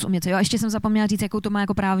samotný status umělce. Jo, a ještě jsem zapomněla říct, jakou to má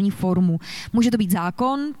jako právní formu. Může to být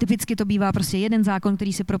zákon, typicky to bývá prostě jeden zákon,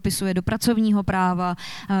 který se propisuje do pracovního práva,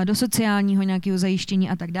 do sociálního nějakého zajištění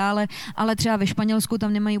a tak dále, ale třeba ve Španělsku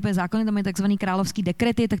tam nemají úplně zákony, tam je takzvaný královský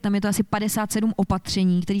dekrety, tak tam je to asi 57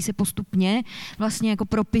 opatření, který se postupně vlastně jako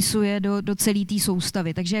propisuje do celé té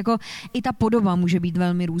soustavy. Takže jako i ta podoba může být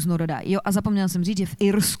velmi různorodá. Jo, a zapomněla jsem říct, že v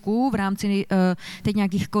Irsku v rámci teď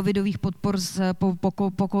nějakých covidových podpor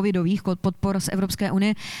po covidových podpor z Evropské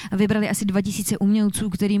unie vybrali asi 2000 umělců,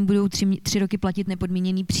 kterým budou 3 roky platit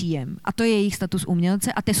nepodmíněný příjem. A to je jejich status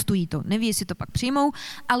umělce a testují to. Neví, jestli to pak přijmou,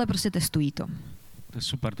 ale prostě testují to. To je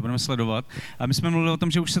super, to budeme sledovat. A my jsme mluvili o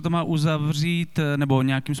tom, že už se to má uzavřít nebo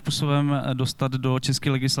nějakým způsobem dostat do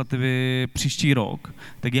české legislativy příští rok.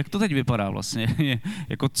 Tak jak to teď vypadá vlastně?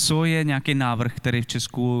 Jako co je nějaký návrh, který v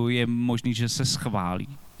Česku je možný, že se schválí?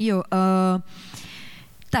 Jo,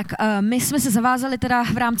 tak my jsme se zavázali teda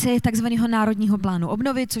v rámci takzvaného Národního plánu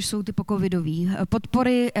obnovy, což jsou ty pocovidové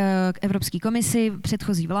podpory k Evropské komisi.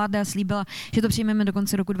 Předchozí vláda slíbila, že to přijmeme do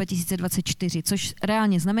konce roku 2024, což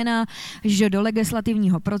reálně znamená, že do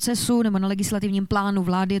legislativního procesu nebo na legislativním plánu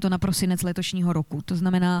vlády je to na prosinec letošního roku. To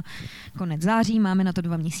znamená konec září, máme na to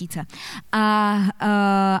 2 měsíce. A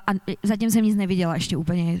zatím jsem nic neviděla ještě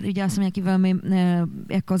úplně. Viděla jsem nějaký velmi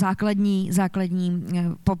jako základní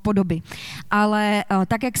podoby. Ale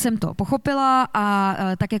tak, jak jsem to pochopila a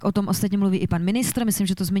tak, jak o tom ostatně mluví i pan ministr, myslím,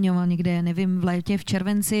 že to zmiňoval někde, nevím, v létě, v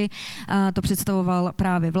červenci, to představoval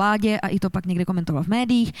právě vládě a i to pak někde komentoval v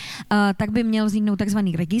médiích, tak by měl vzniknout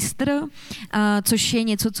takzvaný registr, což je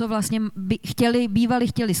něco, co vlastně bývali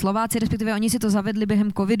chtěli Slováci, respektive oni si to zavedli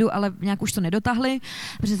během covidu, ale nějak už to nedotáhli,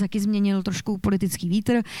 protože taky změnil trošku politický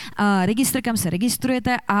vítr. Registr, kam se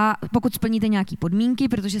registrujete a pokud splníte nějaké podmínky,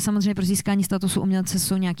 protože samozřejmě pro získání statusu umělce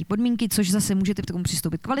jsou nějaké podmínky, což zase můžete k tomu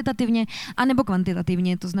přistoupit kvalitativně anebo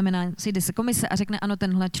kvantitativně, to znamená, sejde se komise a řekne, ano,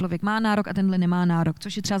 tenhle člověk má nárok a tenhle nemá nárok,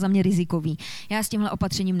 což je třeba za mě rizikový. Já s tímhle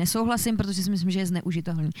opatřením nesouhlasím, protože si myslím, že je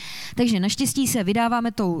zneužitelný. Takže naštěstí se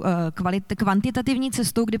vydáváme tou kvantitativní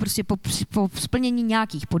cestou, kdy prostě po splnění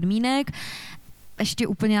nějakých podmínek, ještě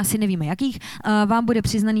úplně asi nevíme jakých, vám bude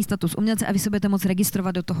přiznaný status umělce a vy se budete moct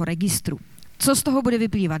registrovat do toho registru. Co z toho bude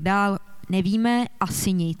vyplývat dál, nevíme,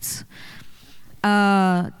 asi nic.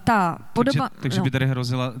 Ta podoba, takže by tady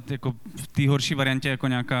hrozila jako v té horší variantě jako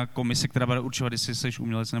nějaká komise, která bude určovat, jestli jsi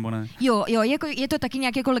umělec nebo ne. Jo, jako je to taky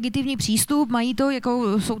nějaký jako legitimní přístup, mají to,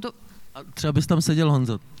 jako jsou to... A třeba bys tam seděl,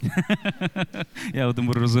 Honzo. Já o tom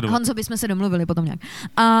budu rozhodovat. Honzo, bychom se domluvili potom nějak.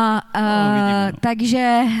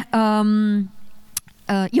 Takže...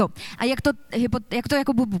 Jo, a jak to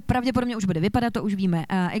jako pravděpodobně už bude vypadat, to už víme.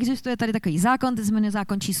 Existuje tady takový zákon, ten se jmenuje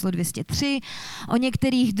zákon číslo 203, o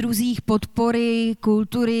některých druzích podpory,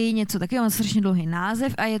 kultury, něco takového, má strašně dlouhý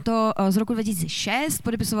název a je to z roku 2006,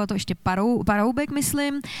 podepisoval to ještě Paroubek,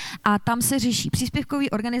 myslím, a tam se řeší příspěvkové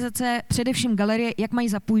organizace, především galerie, jak mají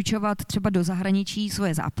zapůjčovat třeba do zahraničí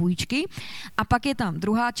svoje zápůjčky a pak je tam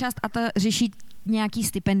druhá část a ta řeší nějaký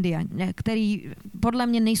stipendia, který podle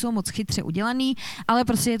mě nejsou moc chytře udělaný, ale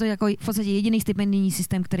prostě je to jako v podstatě jediný stipendijní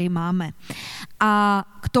systém, který máme. A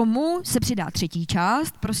k tomu se přidá třetí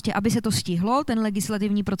část, prostě aby se to stihlo, ten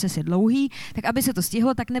legislativní proces je dlouhý, tak aby se to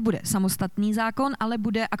stihlo, tak nebude samostatný zákon, ale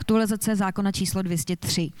bude aktualizace zákona číslo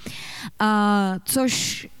 203.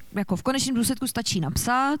 Což jako v konečném důsledku stačí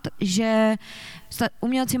napsat, že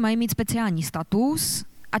umělci mají mít speciální status,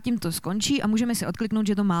 a tím to skončí a můžeme si odkliknout,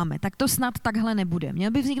 že to máme. Tak to snad takhle nebude.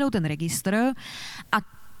 Měl by vzniknout ten registr a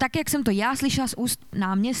tak, jak jsem to já slyšela z úst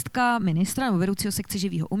náměstka ministra nebo vedoucího sekce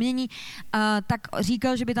živého umění, tak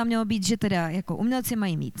říkal, že by tam mělo být, že teda jako umělci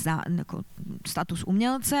mají mít jako status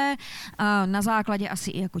umělce na základě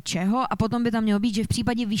asi i jako čeho a potom by tam mělo být, že v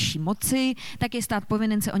případě vyšší moci, tak je stát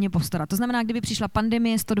povinen se o ně postarat. To znamená, kdyby přišla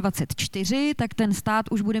pandemie 124, tak ten stát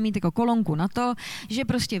už bude mít jako kolonku na to, že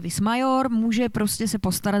prostě vismajor může prostě se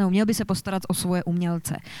postarat, nebo měl by se postarat o svoje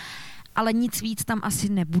umělce. Ale nic víc tam asi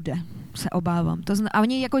nebude, se obávám. A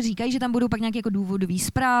oni jako říkají, že tam budou pak nějaké jako důvodové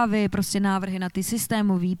zprávy, prostě návrhy na ty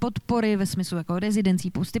systémové podpory ve smyslu jako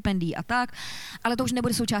rezidencí, stipendií a tak, ale to už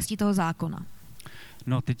nebude součástí toho zákona.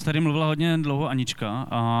 No, teď tady mluvila hodně dlouho Anička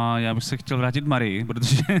a já bych se chtěl vrátit Marii,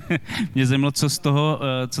 protože mě zajímalo, co z toho,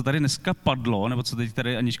 co tady dneska padlo, nebo co teď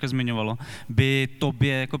tady Anička zmiňovalo, by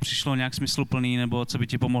tobě jako přišlo nějak smysluplný, nebo co by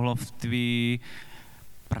ti pomohlo v tvý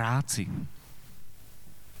práci.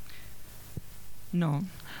 No,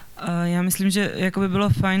 já myslím, že jako by bylo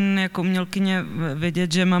fajn jako umělkyně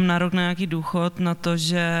vědět, že mám nárok na nějaký důchod, na to,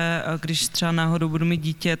 že když třeba náhodou budu mít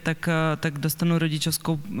dítě, tak dostanu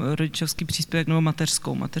rodičovský příspěvek nebo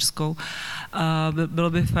mateřskou. A bylo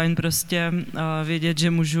by fajn prostě vědět,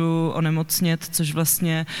 že můžu onemocnět, což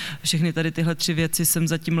vlastně všechny tady tyhle 3 věci jsem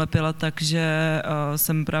zatím lepila, takže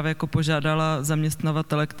jsem právě jako požádala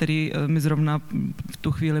zaměstnavatele, který mi zrovna v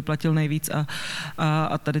tu chvíli platil nejvíc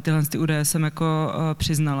a tady tyhle údaje jsem jako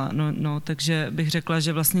přiznala. No, takže bych řekla,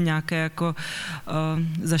 že vlastně nějaké jako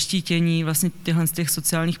zaštítění vlastně z těch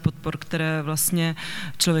sociálních podpor, které vlastně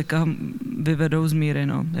člověka vyvedou z míry,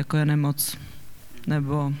 no, jako je nemoc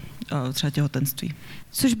nebo třeba těhotenství.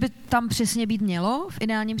 Což by tam přesně být mělo. V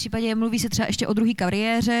ideálním případě mluví se třeba ještě o druhé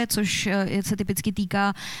kariéře, což se typicky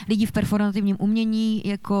týká lidí v performativním umění,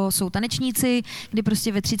 jako jsou tanečníci, kdy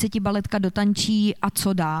prostě ve 30 baletka dotančí a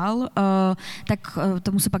co dál, tak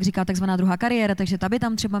tomu se pak říká takzvaná druhá kariéra, takže ta by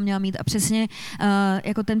tam třeba měla mít a přesně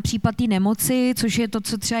jako ten případ té nemoci, což je to,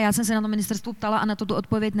 co třeba já jsem se na to ministerstvu ptala a na to tu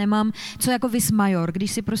odpověď nemám, co jako vis major,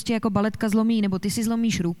 když si prostě jako baletka zlomí, nebo ty si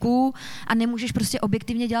zlomíš ruku a nemůžeš prostě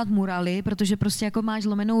objektivně dělat muraly, protože prostě jako máš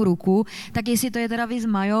zlomenou ruku, tak jestli to je teda vis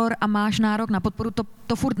major a máš nárok na podporu,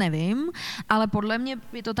 to furt nevím, ale podle mě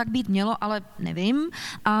by to tak být mělo, ale nevím.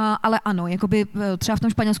 Ale ano, jakoby třeba v tom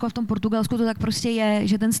Španělsku a v tom Portugalsku to tak prostě je,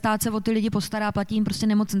 že ten stát se o ty lidi postará, platí jim prostě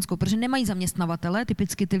nemocenskou, protože nemají zaměstnavatele,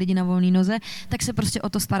 typicky ty lidi na volné noze, tak se prostě o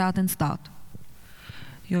to stará ten stát.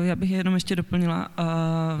 Jo, já bych jenom ještě doplnila,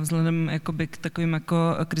 vzhledem jakoby k takovým jako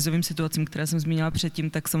krizovým situacím, které jsem zmínila předtím,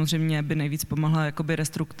 tak samozřejmě by nejvíc pomohla jakoby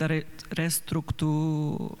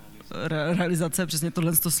realizace, přesně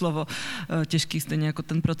tohle slovo, těžký stejně jako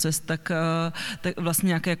ten proces, tak vlastně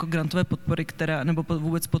nějaké jako grantové podpory, nebo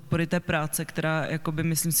vůbec podpory té práce, která jakoby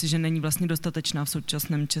myslím si, že není vlastně dostatečná v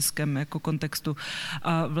současném českém jako kontextu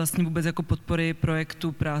a vlastně vůbec jako podpory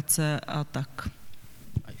projektu, práce a tak.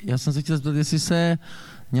 Já jsem se chtěl zeptat, jestli se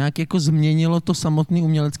nějak jako změnilo to samotné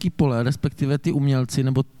umělecké pole, respektive ty umělci,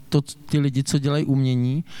 nebo ty lidi, co dělají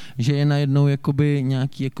umění, že je najednou jakoby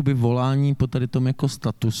nějaký jakoby volání po tady tom jako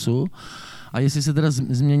statusu. A jestli se teda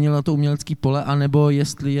změnilo to umělecké pole, anebo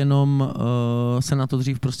jestli jenom se na to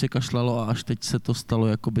dřív prostě kašlalo a až teď se to stalo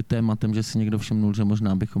jakoby tématem, že si někdo všimnul, že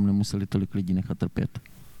možná bychom nemuseli tolik lidí nechat trpět.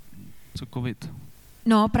 Co covid?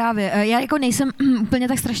 No právě, já jako nejsem úplně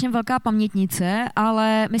tak strašně velká pamětnice,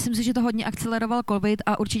 ale myslím si, že to hodně akceleroval covid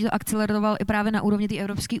a určitě to akceleroval i právě na úrovni té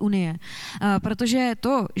Evropské unie. Protože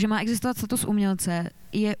to, že má existovat status umělce,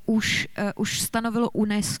 je už stanovilo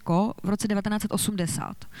UNESCO v roce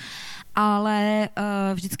 1980. Ale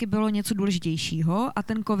vždycky bylo něco důležitějšího a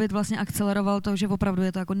ten covid vlastně akceleroval to, že opravdu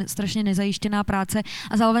je to jako strašně nezajištěná práce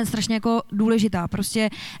a zároveň strašně jako důležitá. Prostě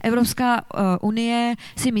Evropská unie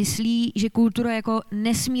si myslí, že kultura je jako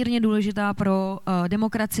nesmírně důležitá pro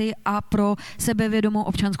demokracii a pro sebevědomou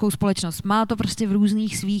občanskou společnost. Má to prostě v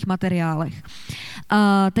různých svých materiálech.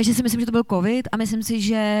 Takže si myslím, že to byl covid a myslím si,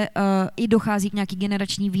 že i dochází k nějaký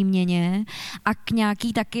generační výměně a k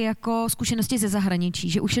nějaký taky jako zkušenosti ze zahraničí,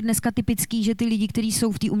 že už je dneska typický, že ty lidi, kteří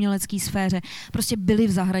jsou v té umělecké sféře, prostě byli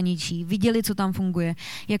v zahraničí, viděli, co tam funguje.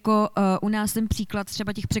 Jako u nás ten příklad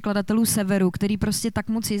třeba těch překladatelů severu, který prostě tak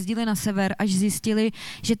moc jezdili na sever, až zjistili,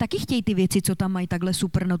 že taky chtějí ty věci, co tam mají takhle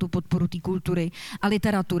super na tu podporu té kultury a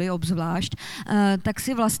literatury obzvlášť, tak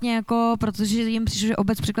si vlastně jako, protože jim přišlo, že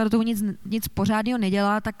obec překladatelů nic pořádného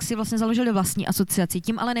nedělá, tak si vlastně založili vlastní asociaci.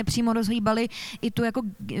 Tím ale nepřímo rozhýbali i tu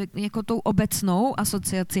jako tou obecnou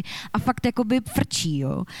asociaci a fakt jakoby frčí,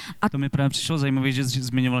 jo. A to mi právě přišlo zajímavé, že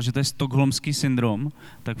zmiňovala, že to je stockholmský syndrom,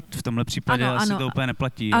 tak v tomhle případě asi to úplně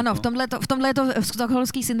neplatí. Ano, jako. v tomhle je to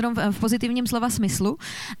stockholmský syndrom v pozitivním slova smyslu,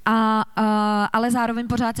 ale zároveň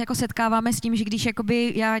pořád se jako setkáváme s tím, že když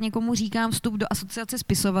jakoby já někomu říkám vstup do asociace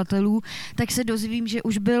spisovatelů, tak se dozvím, že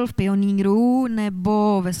už byl v Pioníru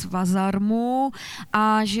nebo ve Svazarmu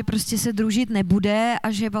a že prostě se družit nebude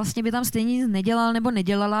a že vlastně by tam stejně nic nedělal nebo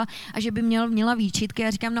nedělala a že by měla výčitky.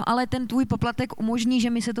 A říkám, no ale ten tvůj poplatek umožní, že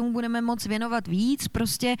my se tomu budeme moc věnovat víc,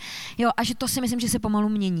 prostě, jo, a že to si myslím, že se pomalu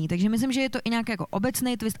mění. Takže myslím, že je to i nějaký jako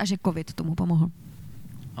obecný twist a že covid tomu pomohl.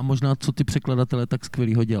 A možná, co ty překladatelé tak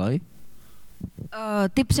skvělýho dělají?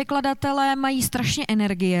 Ty překladatelé mají strašně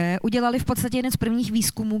energie, udělali v podstatě jeden z prvních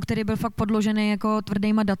výzkumů, který byl fakt podložený jako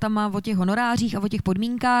tvrdýma datama o těch honorářích a o těch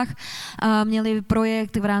podmínkách. Měli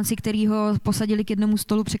projekt, v rámci kterého posadili k jednomu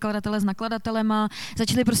stolu překladatele s nakladatelema,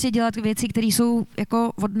 začali prostě dělat věci, které jsou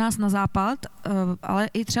jako od nás na západ, ale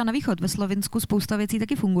i třeba na východ. Ve Slovinsku spousta věcí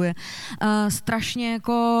taky funguje. Strašně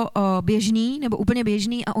jako běžný, nebo úplně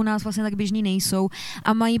běžný a u nás vlastně tak běžný nejsou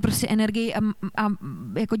a mají prostě energii a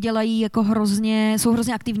jako dělají jako jsou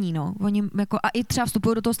hrozně aktivní, no. Oni jako, a i třeba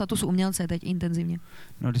vstupují do toho statusu umělce teď intenzivně.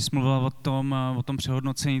 No, když jsi mluvila o tom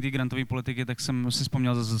přehodnocení té grantové politiky, tak jsem si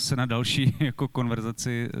vzpomněl zase na další jako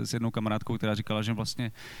konverzaci s jednou kamarádkou, která říkala, že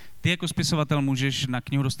vlastně ty jako spisovatel můžeš, na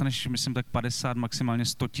knihu dostaneš, myslím, tak 50, maximálně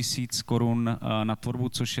 100 000 korun na tvorbu,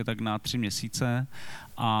 což je tak na 3 měsíce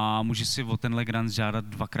a můžeš si o tenhle grant žádat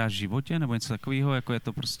 2krát v životě, nebo něco takového, jako je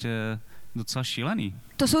to prostě docela šílený.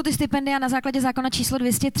 To jsou ty stipendia na základě zákona číslo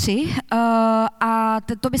 203 a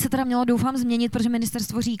to by se teda mělo, doufám, změnit, protože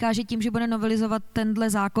ministerstvo říká, že tím, že bude novelizovat tenhle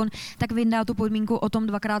zákon, tak vyndá tu podmínku o tom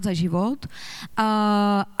 2krát za život.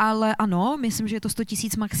 Ale ano, myslím, že je to 100 000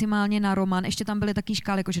 maximálně na román. Ještě tam byly taky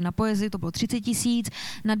škály, jakože na poezii to bylo 30 000,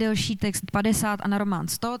 na delší text 50 a na román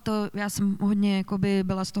 100. To já jsem hodně jakoby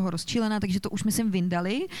byla z toho rozčilená, takže to už myslím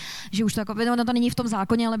vyndali, že už to jakoby, no to není v tom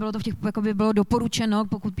zákoně, ale bylo to v těch, jakoby bylo doporučeno,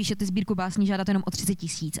 pokud píšete sbírku básní, žádat jenom o 30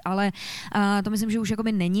 000. Ale to myslím, že už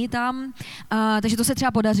jakoby není tam, takže to se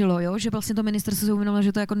třeba podařilo, jo? Že vlastně to ministerstvo se uvědomilo,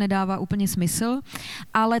 že to jako nedává úplně smysl,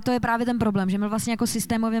 ale to je právě ten problém, že my vlastně jako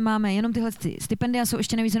systémově máme jenom tyhle stipendia, jsou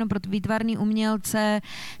ještě navíc jenom pro výtvarný umělce,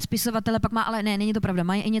 spisovatele, pak má, ale ne, není to pravda,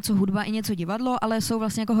 mají i něco hudba, i něco divadlo, ale jsou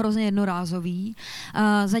vlastně jako hrozně jednorázový.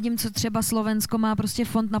 Zatímco třeba Slovensko má prostě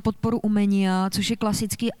fond na podporu umění, což je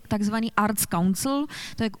klasický takzvaný Arts Council,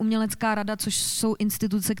 to je umělecká rada, což jsou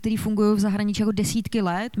instituce, které fungují v zahraničí jako desítky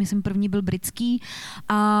let, myslím první byl britský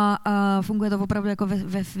a funguje to opravdu jako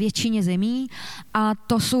ve většině zemí a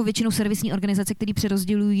to jsou většinou servisní organizace, které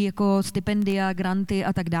přerozdělují jako stipendia, granty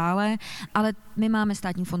a tak dále, ale my máme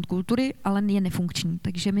státní fond kultury, ale je nefunkční,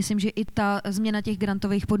 takže myslím, že i ta změna těch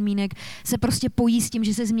grantových podmínek se prostě pojí s tím,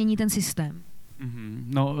 že se změní ten systém.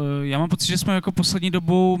 No, já mám pocit, že jsme jako poslední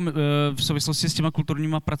dobou v souvislosti s těma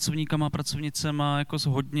kulturníma pracovníkama a pracovnicema jako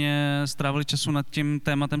hodně strávili času nad tím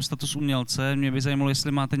tématem status umělce. Mě by zajímalo,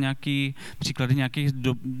 jestli máte nějaký příklady nějakých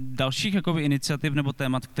dalších jakoby iniciativ nebo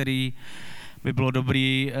témat, který by bylo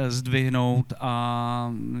dobrý zdvihnout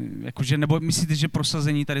a jakože, nebo myslíte, že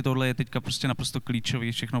prosazení tady tohle je teďka prostě naprosto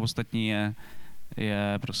klíčový, všechno ostatní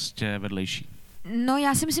je prostě vedlejší? No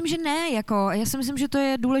já si myslím, že ne, jako, já si myslím, že to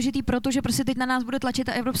je důležitý, protože prostě teď na nás bude tlačit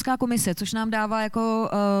ta Evropská komise, což nám dává jako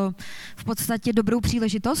v podstatě dobrou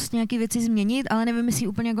příležitost nějaké věci změnit, ale nevím, jestli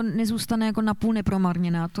úplně jako nezůstane jako napůl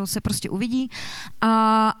nepromarněná, to se prostě uvidí,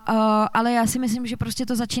 ale já si myslím, že prostě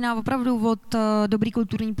to začíná opravdu od dobrý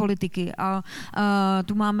kulturní politiky a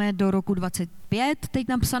tu máme do roku 25 teď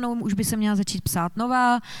napsanou, už by se měla začít psát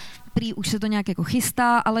nová, prý už se to nějak jako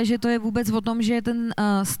chystá, ale že to je vůbec o tom, že ten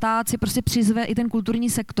stát si prostě přizve i ten kulturní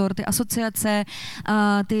sektor, ty asociace,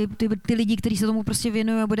 ty lidi, kteří se tomu prostě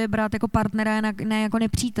věnují a bude brát jako partnera, ne jako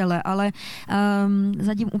nepřítele, ale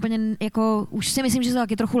zatím úplně jako, už si myslím, že se to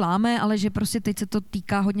taky trochu láme, ale že prostě teď se to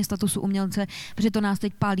týká hodně statusu umělce, protože to nás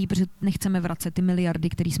teď pálí, protože nechceme vracet ty miliardy,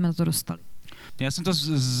 které jsme na to dostali. Já jsem to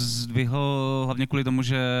zdvihl hlavně kvůli tomu,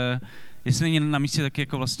 že jestli není na místě taky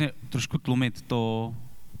jako vlastně trošku tlumit to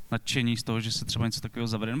nadšení z toho, že se třeba něco takového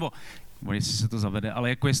zavede, nebo jestli se to zavede, ale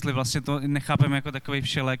jako jestli vlastně to nechápeme jako takový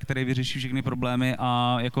všelek, který vyřeší všechny problémy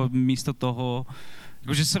a jako místo toho,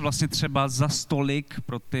 jakože se vlastně třeba za stolik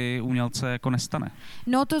pro ty umělce jako nestane.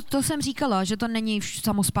 No to jsem říkala, že to není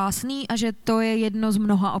samospásný a že to je jedno z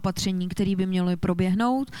mnoha opatření, které by měly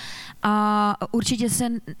proběhnout a určitě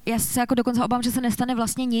já se jako dokonce obávám, že se nestane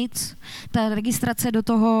vlastně nic. Ta registrace do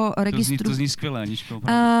toho registru... To zní skvělé, Aničko.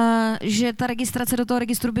 Že ta registrace do toho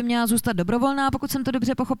registru by měla zůstat dobrovolná, pokud jsem to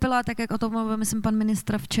dobře pochopila, tak jak o tom mluvil, myslím, pan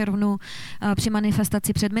ministr v červnu při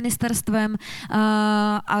manifestaci před ministerstvem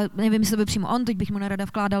a nevím, jestli to by přímo on, teď bych mu rada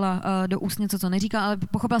vkládala do úst něco, co neříká, ale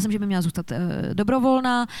pochopila jsem, že by měla zůstat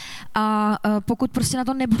dobrovolná a pokud prostě na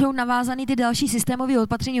to nebudou navázány ty další systémové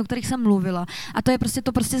opatření, o kterých jsem mluvila. A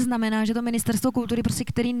to prostě znamená, že to ministerstvo kultury, prostě,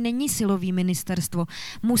 který není silový ministerstvo,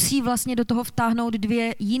 musí vlastně do toho vtáhnout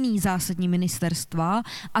dvě jiný zásadní ministerstva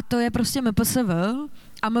a to je prostě MPSV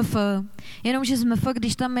a MF. Jenomže z MF,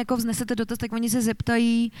 když tam jako vznesete dotaz, tak oni se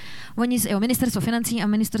zeptají, ministerstvo financí a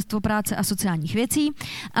ministerstvo práce a sociálních věcí,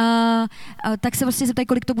 tak se vlastně zeptají,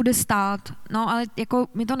 kolik to bude stát. No ale jako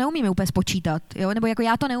my to neumíme úplně spočítat, jo? Nebo jako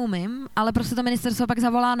já to neumím, ale prostě to ministerstvo pak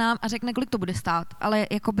zavolá nám a řekne, kolik to bude stát. Ale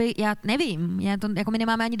jakoby já nevím, jako my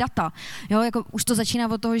nemáme ani data. Jo? Jako už to začíná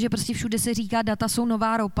od toho, že prostě všude se říká, data jsou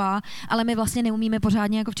nová ropa, ale my vlastně neumíme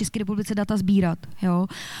pořádně jako v České republice data sbírat. Jo?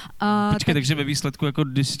 Počkej, takže ve výsledku jako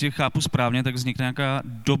když si tě chápu správně, tak vznikne nějaká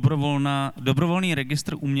dobrovolný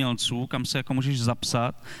registr umělců, kam se jako můžeš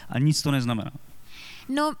zapsat a nic to neznamená.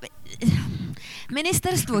 No,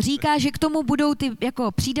 ministerstvo říká, že k tomu budou ty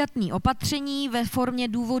jako přídatné opatření ve formě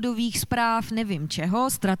důvodových zpráv, nevím čeho,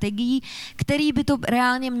 strategií, který by to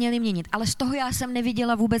reálně měly měnit. Ale z toho já jsem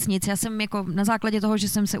neviděla vůbec nic. Já jsem jako na základě toho, že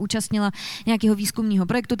jsem se účastnila nějakého výzkumného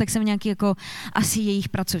projektu, tak jsem nějaký jako asi jejich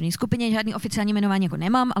pracovní skupině, žádný oficiální jmenování jako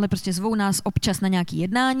nemám, ale prostě zvou nás občas na nějaké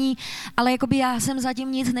jednání, ale jakoby já jsem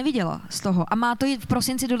zatím nic neviděla z toho. A má to jít v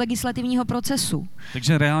prosinci do legislativního procesu.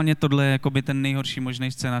 Takže reálně tohle je jakoby ten nejhorší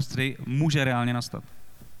možný scénář, který může reálně nastat.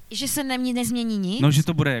 Že se nezmění nic? No, že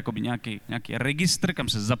to bude jakoby nějaký registr, kam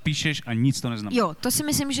se zapíšeš a nic to neznamená. Jo, to si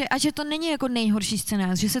myslím, že to není jako nejhorší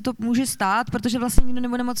scénář, že se to může stát, protože vlastně nikdo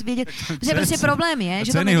nebude moc vědět. Že prostě problém je,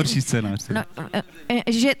 že to je nejhorší scénář. No,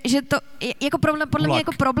 že to jako problém, podle mě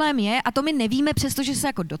jako problém je, a to my nevíme, přestože se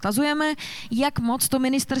jako dotazujeme, jak moc to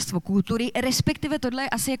ministerstvo kultury, respektive tohle je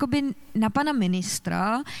asi jakoby na pana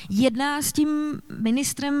ministra, jedná s tím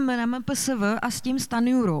ministrem na MPSV a s tím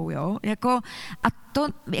Stanjurou, jo, jako a to,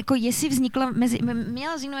 jako jestli měla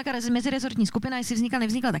vzniknout nějaká mezirezortní skupina, jestli vznikla,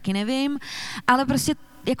 nevznikla, taky nevím, ale prostě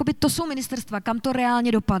jakoby to jsou ministerstva, kam to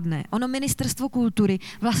reálně dopadne. Ono ministerstvo kultury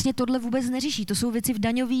vlastně tohle vůbec neřeší. To jsou věci v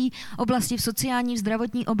daňové oblasti, v sociální, v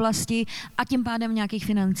zdravotní oblasti a tím pádem v nějakých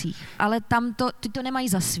financích. Ale tam ty to nemají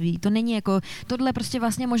za svý. To není jako, tohle prostě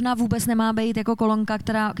vlastně možná vůbec nemá být jako kolonka,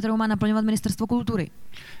 kterou má naplňovat ministerstvo kultury.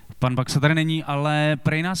 Pan Baxa tady není, ale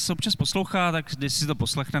prej nás občas poslouchá, tak když si to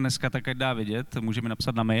poslechne dneska, tak ať dá vědět, může mi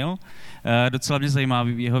napsat na mail. Docela mě zajímá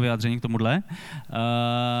jeho vyjádření k tomuhle.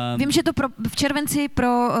 Vím, že to v červenci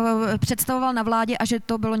představoval na vládě a že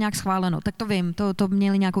to bylo nějak schváleno, tak to vím, to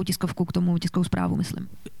měli nějakou tiskovku k tomu, tiskovou zprávu, myslím.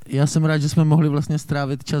 Já jsem rád, že jsme mohli vlastně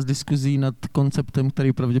strávit čas diskuzí nad konceptem,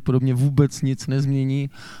 který pravděpodobně vůbec nic nezmění,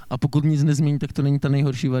 a pokud nic nezmění, tak to není ta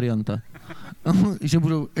nejhorší varianta. Že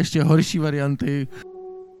budou ještě horší varianty.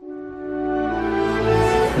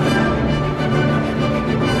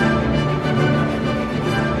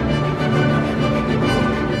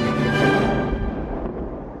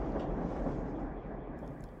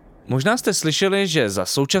 Možná jste slyšeli, že za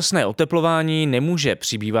současné oteplování nemůže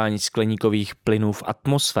přibývání skleníkových plynů v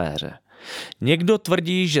atmosféře. Někdo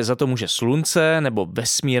tvrdí, že za to může slunce nebo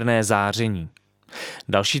vesmírné záření.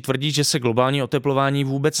 Další tvrdí, že se globální oteplování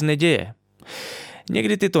vůbec neděje.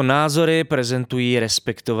 Někdy tyto názory prezentují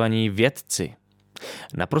respektovaní vědci.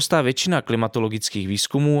 Naprostá většina klimatologických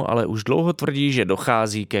výzkumů ale už dlouho tvrdí, že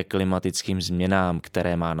dochází ke klimatickým změnám,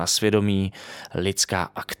 které má na svědomí lidská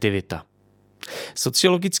aktivita.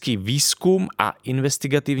 Sociologický výzkum a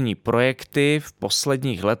investigativní projekty v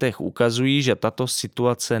posledních letech ukazují, že tato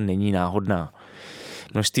situace není náhodná.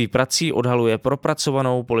 Množství prací odhaluje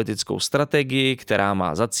propracovanou politickou strategii, která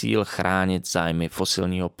má za cíl chránit zájmy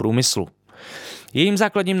fosilního průmyslu. Jejím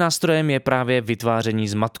základním nástrojem je právě vytváření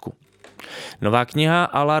zmatku. Nová kniha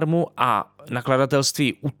Alarmu a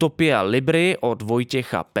nakladatelství Utopia Libry od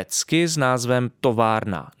Vojtěcha Pecky s názvem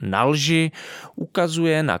Továrna na lži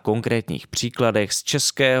ukazuje na konkrétních příkladech z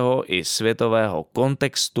českého i světového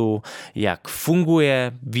kontextu, jak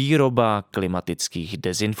funguje výroba klimatických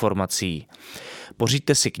dezinformací.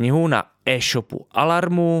 Pořiďte si knihu na e-shopu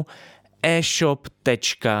Alarmu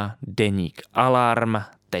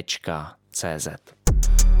e-shop.denikalarm.cz.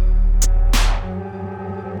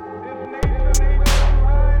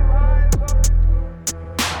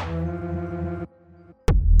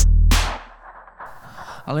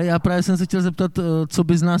 Ale já právě jsem se chtěl zeptat, co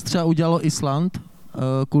by z nás třeba udělalo Island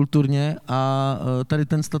kulturně, a tady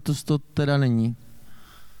ten status to teda není.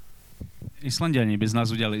 Islanděni by z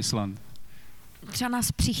nás udělali Island. Třeba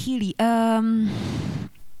nás přichýlí.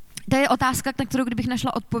 To je otázka, na kterou kdybych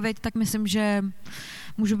našla odpověď, tak myslím, že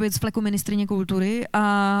můžu být z fleku ministryně kultury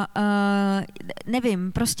a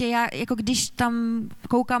nevím, prostě já, jako když tam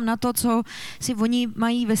koukám na to, co si oni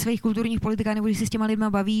mají ve svých kulturních politikách, nebo když si s těma lidma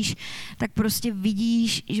bavíš, tak prostě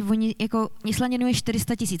vidíš, že oni, jako Islanděnů je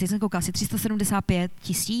 400 000, teď jsem koukala, asi 375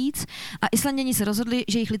 000 a Islanděni se rozhodli,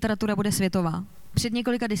 že jejich literatura bude světová. Před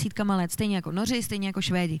několika desítkama let, stejně jako Noři, stejně jako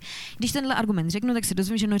Švédi. Když tenhle argument řeknu, tak si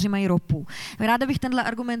dozvím, že Noři mají ropu. Ráda bych tenhle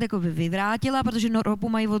argument jako vyvrátila, protože ropu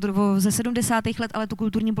mají ze 70. let, ale tu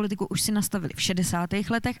kulturní politiku už si nastavili v 60.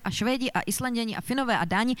 letech a Švédi a Islanděni a Finové a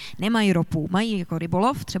Dáni nemají ropu. Mají jako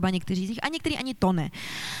rybolov, třeba někteří z nich, a někteří ani to ne.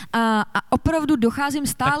 A opravdu docházím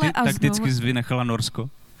stále tak ty takticky vynechala Norsko?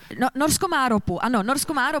 No, Norsko má ropu, ano,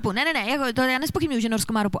 Norsko má ropu. Ne, jako, to já nezpochybnuju, že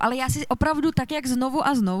Norsko má ropu, ale já si opravdu tak, jak znovu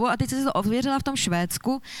a znovu, a teď jsem si to ověřila v tom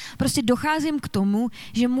Švédsku, prostě docházím k tomu,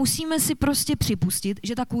 že musíme si prostě připustit,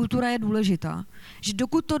 že ta kultura je důležitá. Že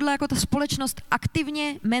dokud tohle jako ta společnost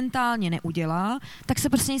aktivně, mentálně neudělá, tak se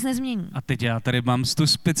prostě nic nezmění. A teď já tady mám tu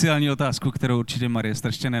speciální otázku, kterou určitě Marie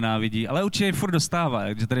strašně nenávidí, ale určitě ji furt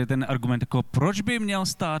dostává, že tady je ten argument jako, proč by měl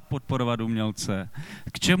stát podporovat umělce?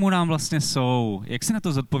 K čemu nám vlastně jsou? Jak si na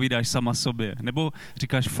to zodpovídáš sama sobě? Nebo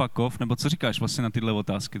říkáš fuck off? Nebo co říkáš vlastně na tyhle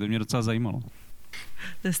otázky? To mě docela zajímalo.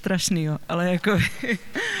 To je strašný, jo, ale jako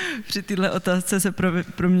při téhle otázce se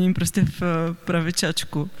proměním prostě v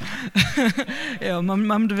pravičačku. Jo,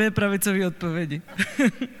 mám dvě pravicové odpovědi.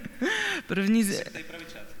 První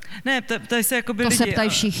Ne, ptají se jakoby to lidi. To se ptají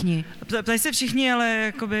všichni. Ptají se všichni, ale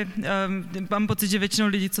jakoby, mám pocit, že většinou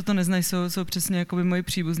lidí, co to neznají, jsou přesně jakoby moji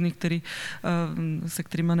příbuzní, se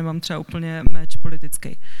kterými nemám třeba úplně meč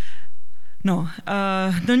politický. No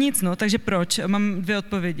nic, takže proč? Mám 2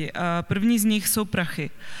 odpovědi. První z nich jsou prachy,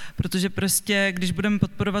 protože prostě, když budeme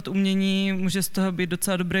podporovat umění, může z toho být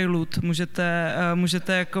docela dobrý loot.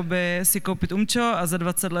 Můžete jakoby si koupit umčo a za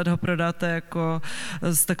 20 let ho prodáte jako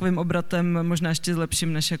s takovým obratem možná ještě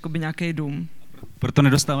lepším než jakoby nějaký dům. Proto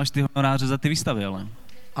nedostáváš ty honoráře za ty výstavy, ale...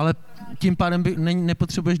 Ale tím pádem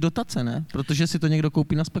nepotřebuješ dotace, ne? Protože si to někdo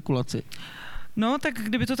koupí na spekulaci. No, tak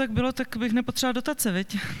kdyby to tak bylo, tak bych nepotřeboval dotace,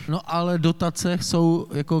 viď? No, ale dotace jsou,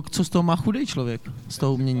 jako, co z toho má chudý člověk, z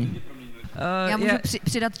toho umění? Já můžu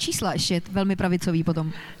přidat čísla ještě, velmi pravicový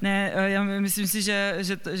potom. Ne, já myslím si,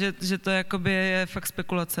 že to jakoby je fakt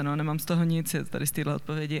spekulace, no, nemám z toho nic, je tady z téhle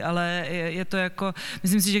odpovědi, ale je to jako,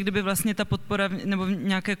 myslím si, že kdyby vlastně ta podpora nebo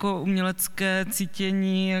nějaké jako umělecké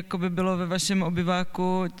cítění jakoby bylo ve vašem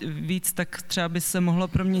obyváku víc, tak třeba by se mohlo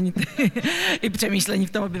proměnit i přemýšlení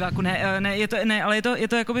v tom obyváku. Ale je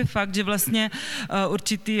to jakoby fakt, že vlastně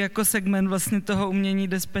určitý jako segment vlastně toho umění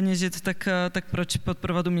jde zpeněžit, tak proč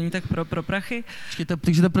podporovat umění, tak pro prachy.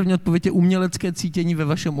 Takže ta první odpověď je umělecké cítění ve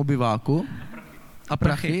vašem obyváku. A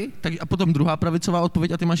prachy? A potom druhá pravicová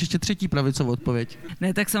odpověď a ty máš ještě třetí pravicovou odpověď.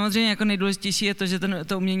 Ne, tak samozřejmě jako nejdůležitější je to, že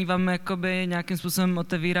to umění vám jakoby nějakým způsobem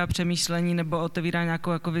otevírá přemýšlení nebo otevírá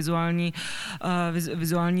nějakou jako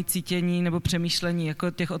vizuální cítění nebo přemýšlení.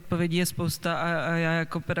 Jako těch odpovědí je spousta a já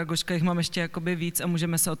jako pedagožka jich mám ještě jakoby víc a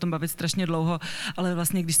můžeme se o tom bavit strašně dlouho, ale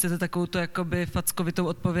vlastně když chcete takovou to jakoby fackovitou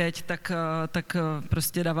odpověď, tak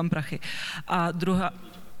prostě dávám prachy. A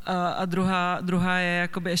druhá je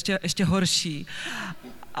jakoby ještě horší.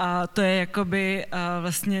 A to je jakoby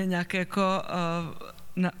vlastně nějaké jako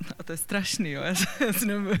a to je strašný, jo, já si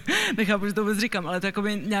nechápu, že to vůbec říkám, ale to je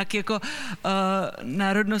jakoby nějaký jako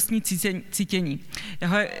národnostní cítění.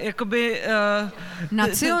 Jakoby...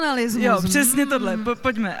 Nacionalismus. Jo, přesně tohle,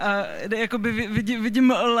 pojďme. Jakoby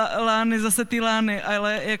vidím lány, zase ty lány,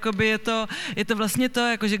 ale jakoby je to vlastně to,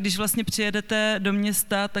 jako, že když vlastně přijedete do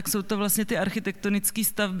města, tak jsou to vlastně ty architektonické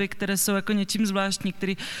stavby, které jsou jako něčím zvláštní,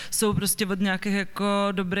 které jsou prostě od nějakých jako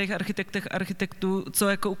dobrých architektů, co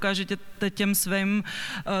jako ukážete těm svým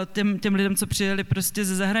těm lidem, co přijeli prostě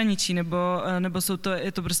ze zahraničí, nebo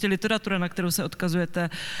je to prostě literatura, na kterou se odkazujete.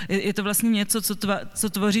 Je to vlastně něco, co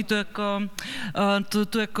tvoří to jako,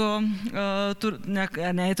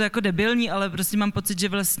 ne, je to jako debilní, ale prostě mám pocit, že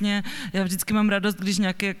vlastně já vždycky mám radost, když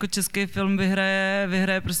nějaký jako český film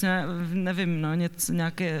vyhraje prostě, nevím, no,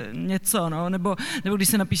 něco, no, nebo když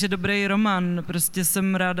se napíše dobrý román, prostě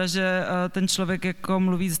jsem ráda, že ten člověk jako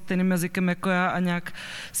mluví stejným jazykem jako já a nějak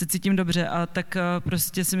se cítím dobře a tak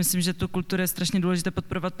prostě si myslím, že tu kulturu je strašně důležité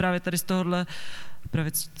podporovat právě tady z tohohle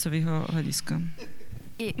pravicového hlediska.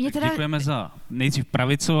 Děkujeme za nejdřív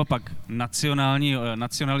pravicovou a pak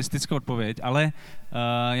nacionalistickou odpověď, ale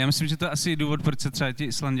já myslím, že to je asi důvod, proč se třeba ti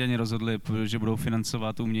Islanďani rozhodli, že budou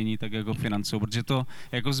financovat umění tak, jako financují, protože to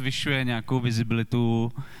jako zvyšuje nějakou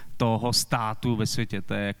vizibilitu toho státu ve světě,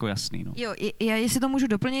 to je jako jasný. No. Jo, já jestli to můžu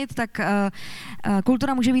doplnit, tak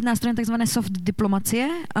kultura může být nástrojem takzvané soft diplomacie,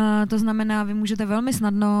 to znamená, vy můžete velmi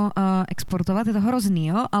snadno exportovat, je to hrozný,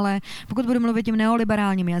 jo, ale pokud budu mluvit tím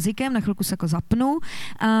neoliberálním jazykem, na chvilku se jako zapnu,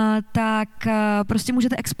 tak prostě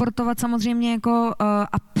můžete exportovat samozřejmě jako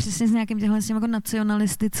a přesně s nějakým těmhle jako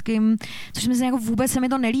nacionalistickým, což mi se jako vůbec se mi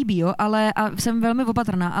to nelíbí, jo, ale a jsem velmi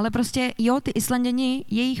opatrná, ale prostě jo, ty Islanděni,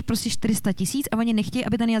 je jich prostě 400 000 a oni nechtějí,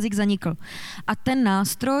 aby ten jazyk zanikl. A ten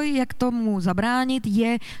nástroj, jak tomu zabránit,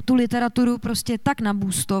 je tu literaturu prostě tak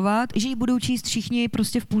naboostovat, že ji budou číst všichni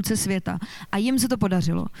prostě v půlce světa. A jim se to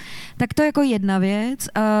podařilo. Tak to je jako jedna věc,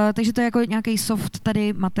 takže to je jako nějaký soft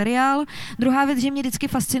tady materiál. Druhá věc, že mě vždycky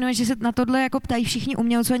fascinuje, že se na tohle jako ptají všichni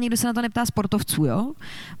umělci a nikdo se na to neptá sportovců, jo?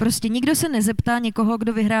 Prostě nikdo se nezeptá někoho,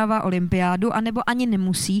 kdo vyhrává olympiádu, anebo ani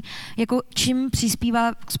nemusí, jako čím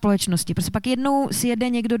přispívá k společnosti. Prostě pak jednou si jede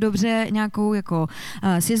někdo dobře nějakou jako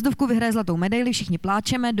sjezdovku, vyhraje zlatou medaili, všichni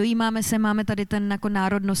pláčeme, dojímáme se, máme tady ten jako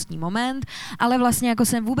národnostní moment, ale vlastně jako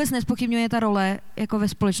se vůbec nespochybňuje ta role jako ve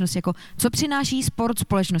společnosti, jako co přináší sport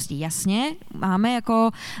společnosti. Jasně, máme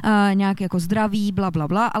jako nějak jako zdraví, bla, bla,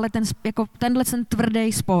 bla, ale tenhle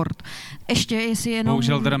tvrdý sport. Ještě jestli jenom...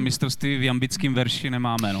 Bohužel teda mistrovství v jambickém verši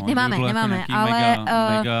nemáme, no. Nemáme, ale...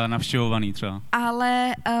 Mega navštěvovaný třeba.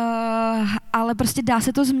 Ale prostě dá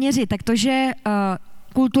se to změřit, tak to, že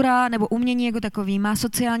kultura nebo umění jako takový má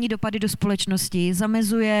sociální dopady do společnosti,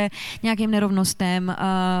 zamezuje nějakým nerovnostem,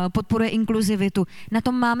 podporuje inkluzivitu. Na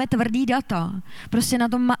tom máme tvrdý data. Prostě na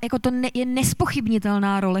tom jako to je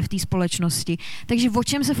nespochybnitelná role v té společnosti. Takže o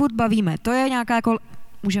čem se furt bavíme? To je nějaká jako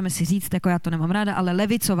můžeme si říct, jako já to nemám ráda, ale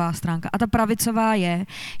levicová stránka. A ta pravicová je,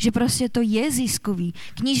 že prostě to je ziskový.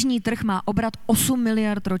 Knižní trh má obrat 8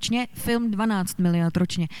 miliard ročně, film 12 miliard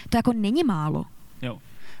ročně. To jako není málo. Jo.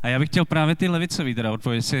 A já bych chtěl právě ty levicový teda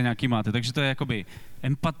odpověď, jestli nějaký máte. Takže to je jakoby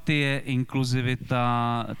empatie,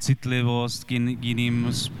 inkluzivita, citlivost k jiným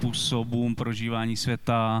způsobům prožívání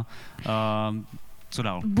světa. Co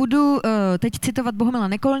dál? Budu teď citovat Bohumila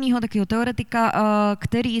Nekolního, takového teoretika,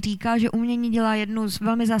 který říká, že umění dělá jednu z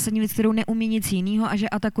velmi zásadní věcí, kterou neumí nic jiného, a že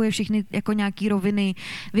atakuje všechny jako nějaký roviny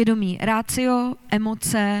vědomí. Ratio,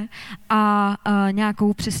 emoce a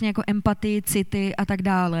nějakou přesně jako empatii, city a tak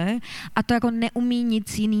dále. A to jako neumí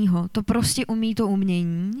nic jiného. To prostě umí to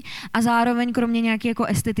umění a zároveň kromě nějaké jako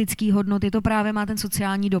estetické hodnoty to právě má ten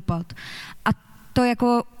sociální dopad. A to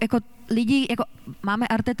jako lidi, jako máme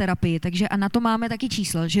arteterapii, takže a na to máme taky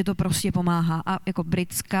čísla, že to prostě pomáhá. A jako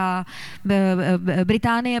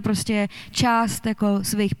Británie prostě část jako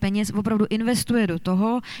svých peněz opravdu investuje do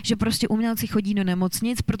toho, že prostě umělci chodí do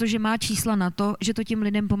nemocnic, protože má čísla na to, že to tím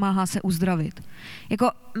lidem pomáhá se uzdravit.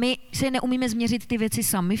 Jako my si neumíme změřit ty věci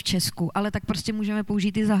sami v Česku, ale tak prostě můžeme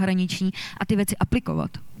použít ty zahraniční a ty věci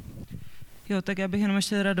aplikovat. Jo, tak já bych jenom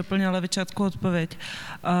ještě teda doplnila levičáckou odpověď.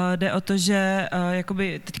 Jde o to, že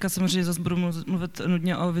jakoby, teďka samozřejmě zase budu mluvit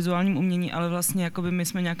nudně o vizuálním umění, ale vlastně jakoby my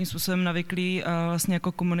jsme nějakým způsobem navyklí vlastně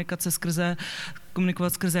jako komunikovat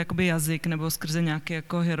skrze jakoby jazyk nebo skrze nějaké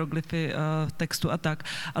jako hieroglyfy textu a tak,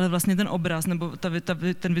 ale vlastně ten obraz nebo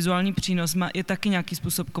ten vizuální přínos je taky nějaký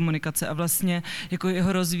způsob komunikace a vlastně jako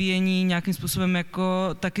jeho rozvíjení nějakým způsobem jako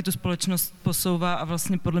taky tu společnost posouvá a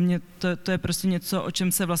vlastně podle mě to je prostě něco, o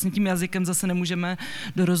čem se vlastně tím jazykem zase nemůžeme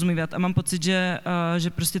dorozumívat. A mám pocit, že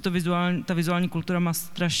prostě ta vizuální kultura má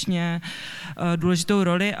strašně důležitou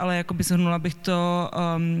roli, ale jakoby shrnula bych to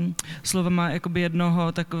slovama jakoby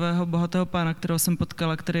jednoho takového bohatého pána, kterého jsem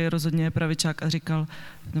potkala, který je rozhodně pravičák a říkal,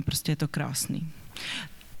 no prostě je to krásný.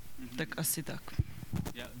 Tak asi tak.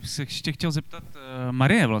 Já bych se ještě chtěl zeptat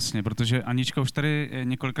Marie vlastně, protože Anička už tady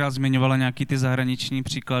několikrát zmiňovala nějaký ty zahraniční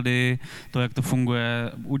příklady, to, jak to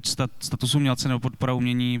funguje, buď status umělce nebo podpora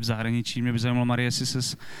umění v zahraničí. Mě by zajímalo, Marie, jestli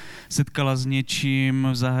se setkala s něčím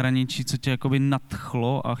v zahraničí, co tě jakoby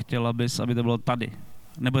nadchlo a chtěla bys, aby to bylo tady.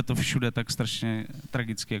 Nebo je to všude tak strašně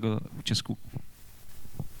tragicky jako v Česku?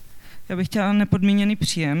 Já bych chtěla nepodmíněný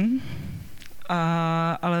příjem,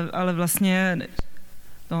 ale vlastně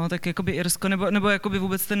no, tak jakoby Irsko, nebo jakoby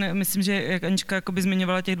vůbec myslím, že jak Anička jakoby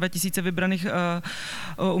zmiňovala těch 2000 vybraných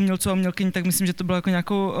umělců a umělkyň, tak myslím, že to bylo jako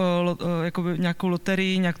nějakou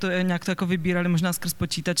loterii, nějak to jako vybírali, možná skrz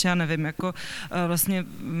počítač, já nevím, jako vlastně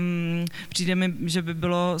přijde mi, že by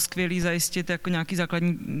bylo skvělé zajistit jako nějaký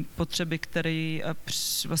základní potřeby, který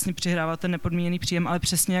vlastně přihrává ten nepodmíněný příjem, ale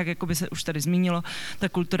přesně jak jakoby se už tady zmínilo, ta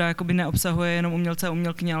kultura jakoby neobsahuje jenom umělce a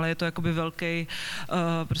umělkyně, ale je to jakoby velký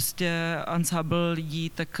prostě ensemble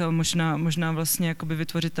lidí, tak možná vlastně jakoby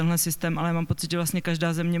vytvořit tenhle systém, ale mám pocit, že vlastně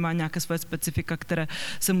každá země má nějaké svoje specifika, které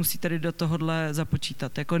se musí tady do tohohle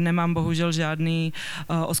započítat. Jako nemám bohužel žádný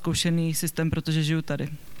oskoušený systém, protože žiju tady.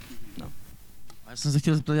 No. Já jsem se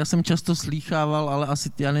chtěl zeptat, já jsem často slýchával, ale asi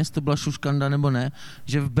já nevím, jestli to byla šuškanda nebo ne,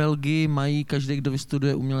 že v Belgii mají každý, kdo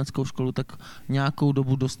vystuduje uměleckou školu, tak nějakou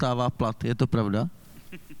dobu dostává plat. Je to pravda?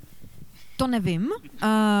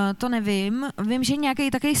 To nevím. Vím, že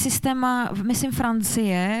nějaký takový systém má, myslím,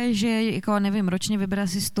 Francie, že jako nevím, ročně vybere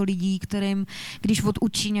si 100 lidí, kterým, když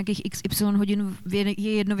odučí nějakých XY hodin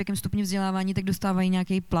je jedno v jakém stupni vzdělávání, tak dostávají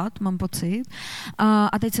nějaký plat, mám pocit.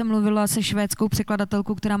 A teď jsem mluvila se švédskou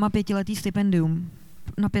překladatelkou, která má 5letý stipendium.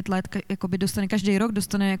 Na 5 let jakoby dostane každý rok,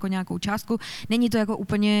 dostane jako nějakou částku. Není to jako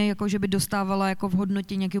úplně, jako že by dostávala jako v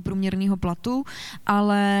hodnotě nějakého průměrného platu,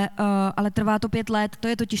 ale trvá to 5 let, to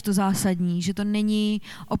je totiž to zásadní, že to není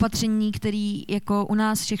opatření, který jako u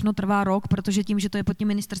nás všechno trvá rok, protože tím, že to je pod tím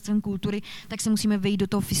ministerstvem kultury, tak se musíme vejít do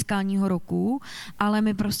toho fiskálního roku, ale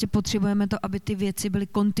my prostě potřebujeme to, aby ty věci byly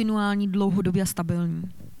kontinuální, dlouhodobě a stabilní.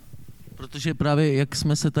 Protože právě, jak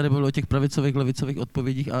jsme se tady bavili o těch pravicových, levicových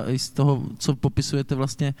odpovědích a i z toho, co popisujete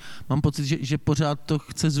vlastně, mám pocit, že pořád to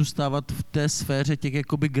chce zůstávat v té sféře těch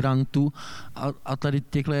jakoby grantů a tady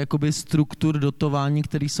těchto jakoby struktur dotování,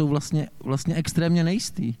 které jsou vlastně extrémně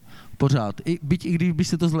nejistý. Pořád. I když by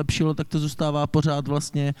se to zlepšilo, tak to zůstává pořád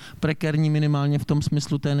vlastně prekérní minimálně v tom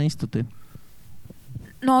smyslu té nejistoty.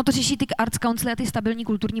 No, to řeší ty Arts Councily a ty stabilní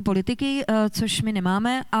kulturní politiky, což my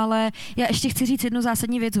nemáme, ale já ještě chci říct jednu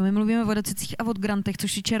zásadní věc. My mluvíme o dotacích a o grantech,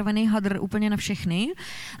 což je červený hadr úplně na všechny.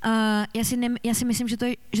 Já si myslím, že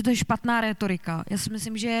to je špatná rétorika. Já si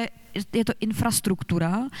myslím, že je to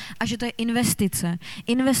infrastruktura a že to je investice.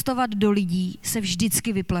 Investovat do lidí se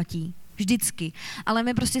vždycky vyplatí. vždycky. Ale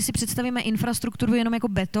my prostě si představíme infrastrukturu jenom jako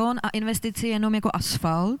beton a investici jenom jako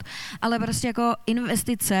asfalt, ale prostě jako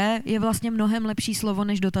investice je vlastně mnohem lepší slovo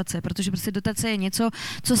než dotace, protože prostě dotace je něco,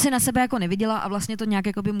 co si na sebe jako neviděla a vlastně to nějak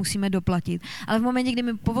jakoby musíme doplatit. Ale v momentě, kdy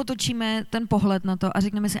my povotočíme ten pohled na to a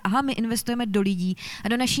řekneme si, aha, my investujeme do lidí a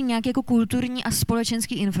do naší nějaké jako kulturní a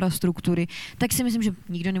společenské infrastruktury, tak si myslím, že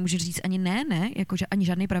nikdo nemůže říct ani ne, jakože ani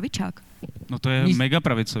žádný pravičák. No to je mega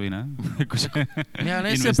pravicový, ne? Já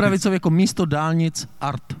nejsem pravicový jako místo dálnic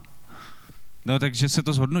art. No takže se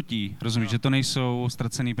to zhodnotí, rozumíš, že to nejsou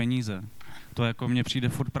ztracený peníze. To jako mně přijde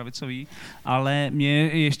furt pravicový, ale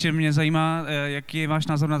mě zajímá, jaký je váš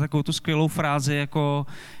názor na takovou tu skvělou frázi, jako,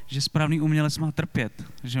 že správný umělec má trpět,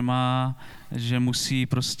 že musí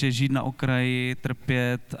prostě žít na okraji,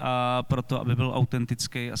 trpět a proto, aby byl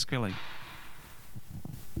autentický a skvělej.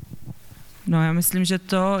 No já myslím, že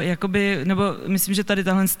to jakoby, nebo myslím, že tady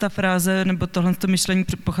tahle fráze nebo tohle myšlení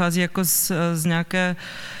pochází jako z nějaké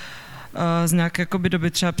jakoby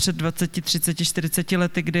doby třeba před 20, 30, 40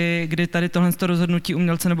 lety, kdy tady tohle rozhodnutí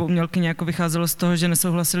umělce nebo umělkyně jako vycházelo z toho, že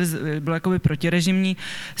nesouhlasili, bylo jakoby protirežimní,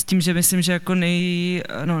 s tím, že myslím, že jako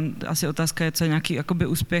asi otázka je, co je nějaký jakoby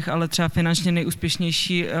úspěch, ale třeba finančně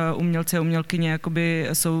nejúspěšnější umělci a umělkyně jakoby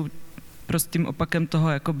jsou prostým opakem toho,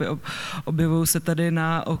 jakoby objevují se tady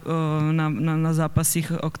na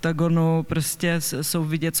zápasích oktagonu, prostě jsou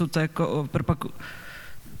vidět, jsou to jako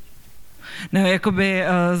ne, jakoby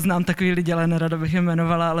znám takový lidi, ale nerada bych je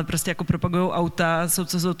jmenovala, ale prostě jako propagujou auta,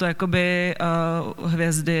 jsou to jakoby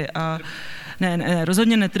hvězdy a ne,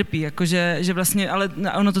 rozhodně netrpí, jakože, že vlastně, ale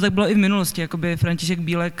ono to tak bylo i v minulosti, jakoby František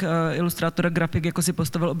Bílek, ilustrátor a grafik, jako si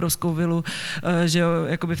postavil obrovskou vilu, že jo,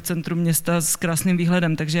 jakoby v centru města s krásným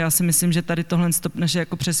výhledem, takže já si myslím, že tady tohle naše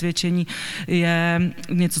jako přesvědčení je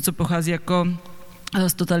něco, co pochází jako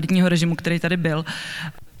z totalitního režimu, který tady byl.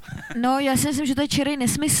 No, já si myslím, že to je čirý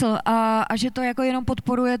nesmysl a že to jako jenom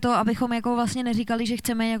podporuje to, abychom jako vlastně neříkali, že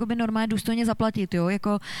chceme jakoby normálně důstojně zaplatit, jo,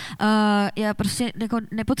 jako já prostě jako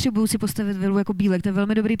nepotřebuju si postavit vilu jako Bílek, to je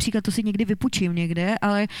velmi dobrý příklad, to si někdy vypůjčím někde,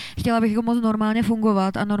 ale chtěla bych jako moc normálně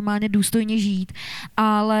fungovat a normálně důstojně žít,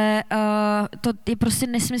 ale to je prostě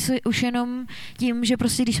nesmysl už jenom tím, že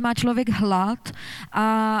prostě když má člověk hlad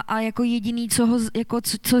a jako jediný,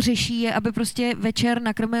 co řeší je, aby prostě večer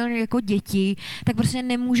nakrmil jako děti, tak prostě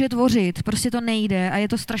nemůže tvořit, prostě to nejde a je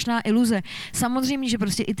to strašná iluze. Samozřejmě, že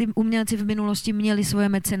prostě i ty umělci v minulosti měli svoje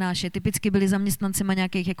mecenáše, typicky byli zaměstnancema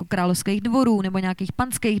nějakých jako královských dvorů nebo nějakých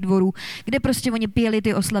panských dvorů, kde prostě oni pěli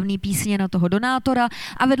ty oslavné písně na toho donátora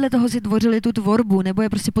a vedle toho si tvořili tu tvorbu, nebo je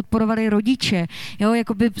prostě podporovali rodiče. Jo,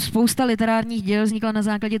 jakoby spousta literárních děl vznikla na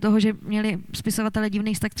základě toho, že měli spisovatelé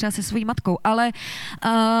divný vztah třeba se svojí matkou,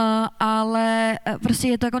 ale prostě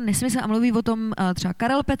je to jako nesmysl a mluví o tom třeba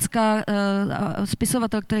Karel Pecka,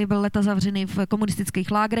 spisovatel, který byl leta zavřený v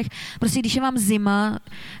komunistických lágrech. Prostě když je vám zima,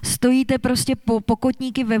 stojíte prostě po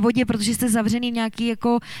kotníky ve vodě, protože jste zavřený v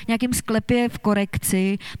nějakým sklepě v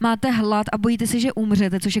korekci, máte hlad a bojíte se, že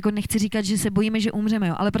umřete, což jako nechci říkat, že se bojíme, že umřeme,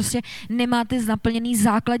 jo, ale prostě nemáte naplněný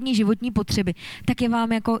základní životní potřeby, tak je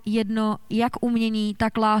vám jako jedno jak umění,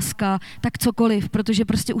 tak láska, tak cokoliv, protože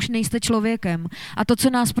prostě už nejste člověkem. A to, co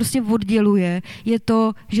nás prostě odděluje, je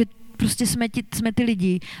to, že prostě jsme ty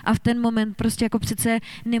lidi a v ten moment prostě jako přece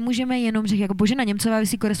nemůžeme jenom říct, jako Božena Němcová ve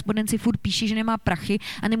svý korespondenci furt píše, že nemá prachy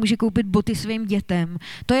a nemůže koupit boty svým dětem.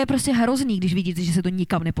 To je prostě hrozný, když vidíte, že se to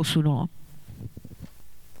nikam neposunulo.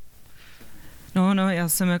 No, já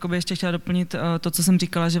jsem jakoby ještě chtěla doplnit to, co jsem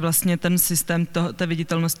říkala, že vlastně ten systém té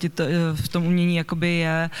viditelnosti v tom umění jakoby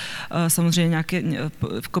je samozřejmě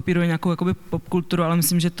kopíruje nějakou jakoby popkulturu, ale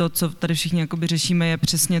myslím, že to, co tady všichni jakoby řešíme, je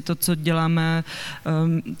přesně to, co děláme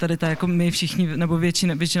tady jako my všichni, nebo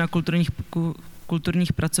většina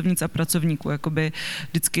kulturních pracovnic a pracovníků. Jakoby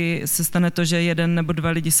vždycky se stane to, že jeden nebo dva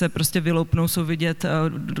lidi se prostě vyloupnou, jsou vidět,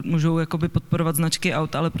 můžou jakoby podporovat značky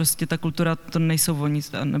aut, ale prostě ta kultura, to nejsou oni,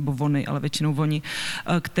 nebo oni, ale většinou oni,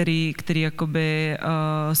 který jakoby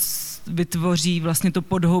vytvoří vlastně to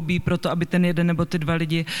podhoubí pro to, aby ten jeden nebo ty dva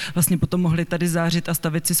lidi vlastně potom mohli tady zářit a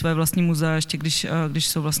stavit si své vlastní muzea, ještě když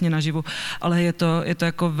jsou vlastně naživu. Ale je to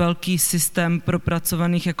jako velký systém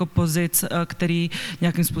propracovaných jako pozic, který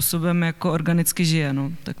nějakým způsobem jako organicky žije,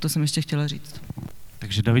 no. Tak to jsem ještě chtěla říct.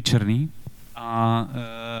 Takže David Černý. A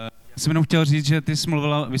Jsem jenom chtěl říct, že ty jsi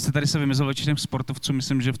mluvila, vy jste tady se vymezil těm sportovcům,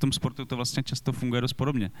 myslím, že v tom sportu to vlastně často funguje dost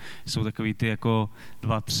podobně. Jsou takový ty jako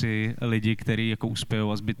 2-3 lidi, kteří jako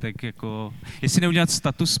uspějou a zbytek jako... Jestli neudělat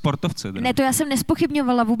status sportovce. Teda. Ne, to já jsem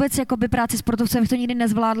nespochybňovala vůbec jakoby práci sportovce, abych to nikdy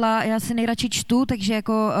nezvládla, já si nejradši čtu, takže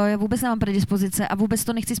jako já vůbec nemám predispozice a vůbec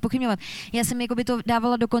to nechci zpochybňovat. Já jsem jakoby to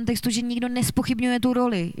dávala do kontextu, že nikdo nespochybňuje tu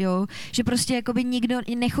roli, jo? Že prostě jakoby nikdo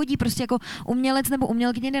nechodí prostě jako umělec nebo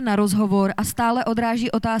umělkyně jde na rozhovor a stále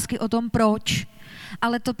odráží otázky o tom, proč.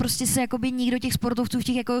 Ale to prostě se jakoby nikdo těch sportovců v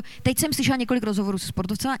těch jako... Teď jsem slyšela několik rozhovorů se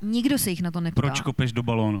sportovcema, nikdo se jich na to neptá. Proč kopeš do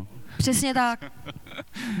balónu? Přesně tak.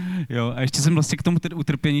 Jo, a ještě jsem vlastně k tomu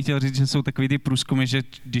utrpění chtěl říct, že jsou takový ty průzkumy, že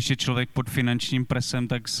když je člověk pod finančním presem,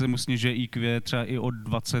 tak se mu snižuje IQ třeba i o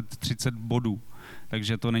 20-30 bodů.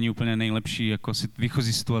 Takže to není úplně nejlepší jako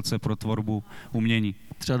výchozí situace pro tvorbu umění.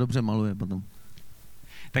 Třeba dobře maluje potom.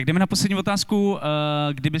 Tak jdeme na poslední otázku.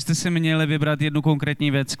 Kdybyste si měli vybrat jednu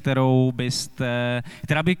konkrétní věc,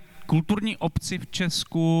 která by kulturní obci v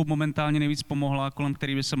Česku momentálně nejvíc pomohla, kolem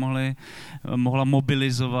který by se mohla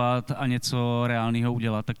mobilizovat a něco reálného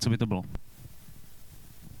udělat, tak co by to bylo?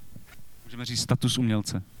 Můžeme říct status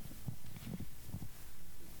umělce.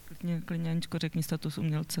 Klidně, Aničko, řekni status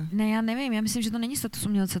umělce. Ne, já nevím, já myslím, že to není status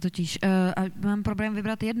umělce totiž. A mám problém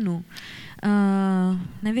vybrat jednu.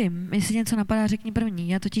 Nevím, jestli něco napadá, řekni první.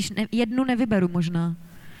 Já totiž jednu nevyberu možná.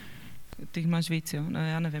 Ty jich máš víc, jo? No,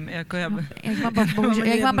 já nevím. Jako já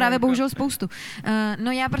Jak mám právě bohužel spoustu.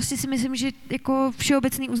 No já prostě si myslím, že jako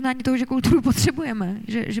všeobecný uznání toho, že kulturu potřebujeme.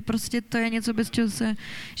 Že prostě to je něco, bez čeho se...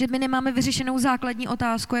 Že my nemáme vyřešenou základní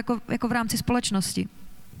otázku jako v rámci společnosti.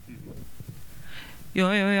 Jo,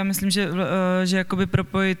 já myslím, že jakoby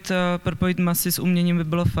propojit masy s uměním by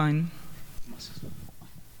bylo fajn.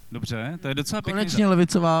 Dobře, to je docela pěkný. Konečně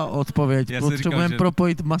levicová odpověď. Potřebujeme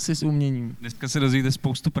propojit masy s uměním. Dneska se dozvíte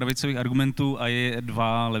spoustu pravicových argumentů a je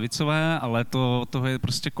 2 levicové, ale toho je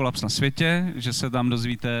prostě kolaps na světě, že se tam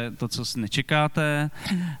dozvíte to, co nečekáte.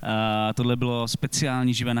 Tohle bylo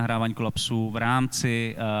speciální živé nahrávání Kolapsu v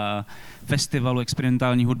rámci festivalu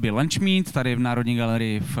experimentální hudby Lunchmeat, tady v Národní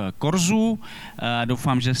galerii v Korzu.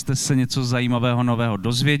 Doufám, že jste se něco zajímavého nového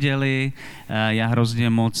dozvěděli. Já hrozně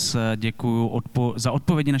moc děkuju za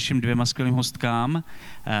odpovědi našim 2 skvělým hostkám.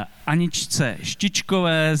 Aničce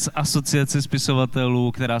Štičkové z Asociace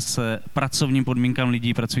spisovatelů, která se pracovním podmínkám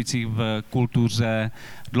lidí pracujících v kultuře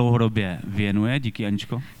dlouhodobě věnuje. Díky,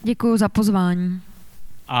 Aničko. Děkuju za pozvání.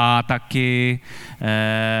 A taky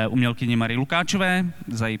umělkyni Marií Lukáčové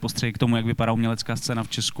za její postřehy k tomu, jak vypadá umělecká scéna v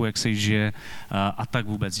Česku, jak se žije a tak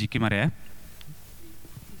vůbec. Díky, Marie.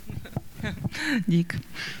 Dík.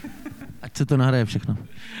 Ať se to nahraje všechno.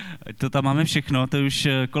 To tam máme všechno, to už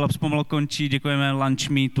kolaps pomalu končí. Děkujeme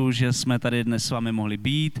Lunchmeatu, že jsme tady dnes s vámi mohli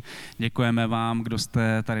být. Děkujeme vám, kdo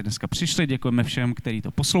jste tady dneska přišli. Děkujeme všem, kteří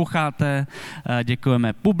to posloucháte.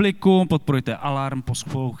 Děkujeme publiku, podporujte Alarm,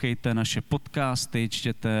 poslouchejte naše podcasty,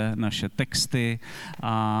 čtěte naše texty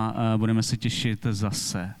a budeme se těšit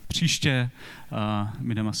zase příště.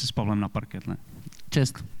 My jdeme asi s Pavlem na parket, ne?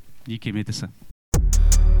 Čest. Díky, mějte se.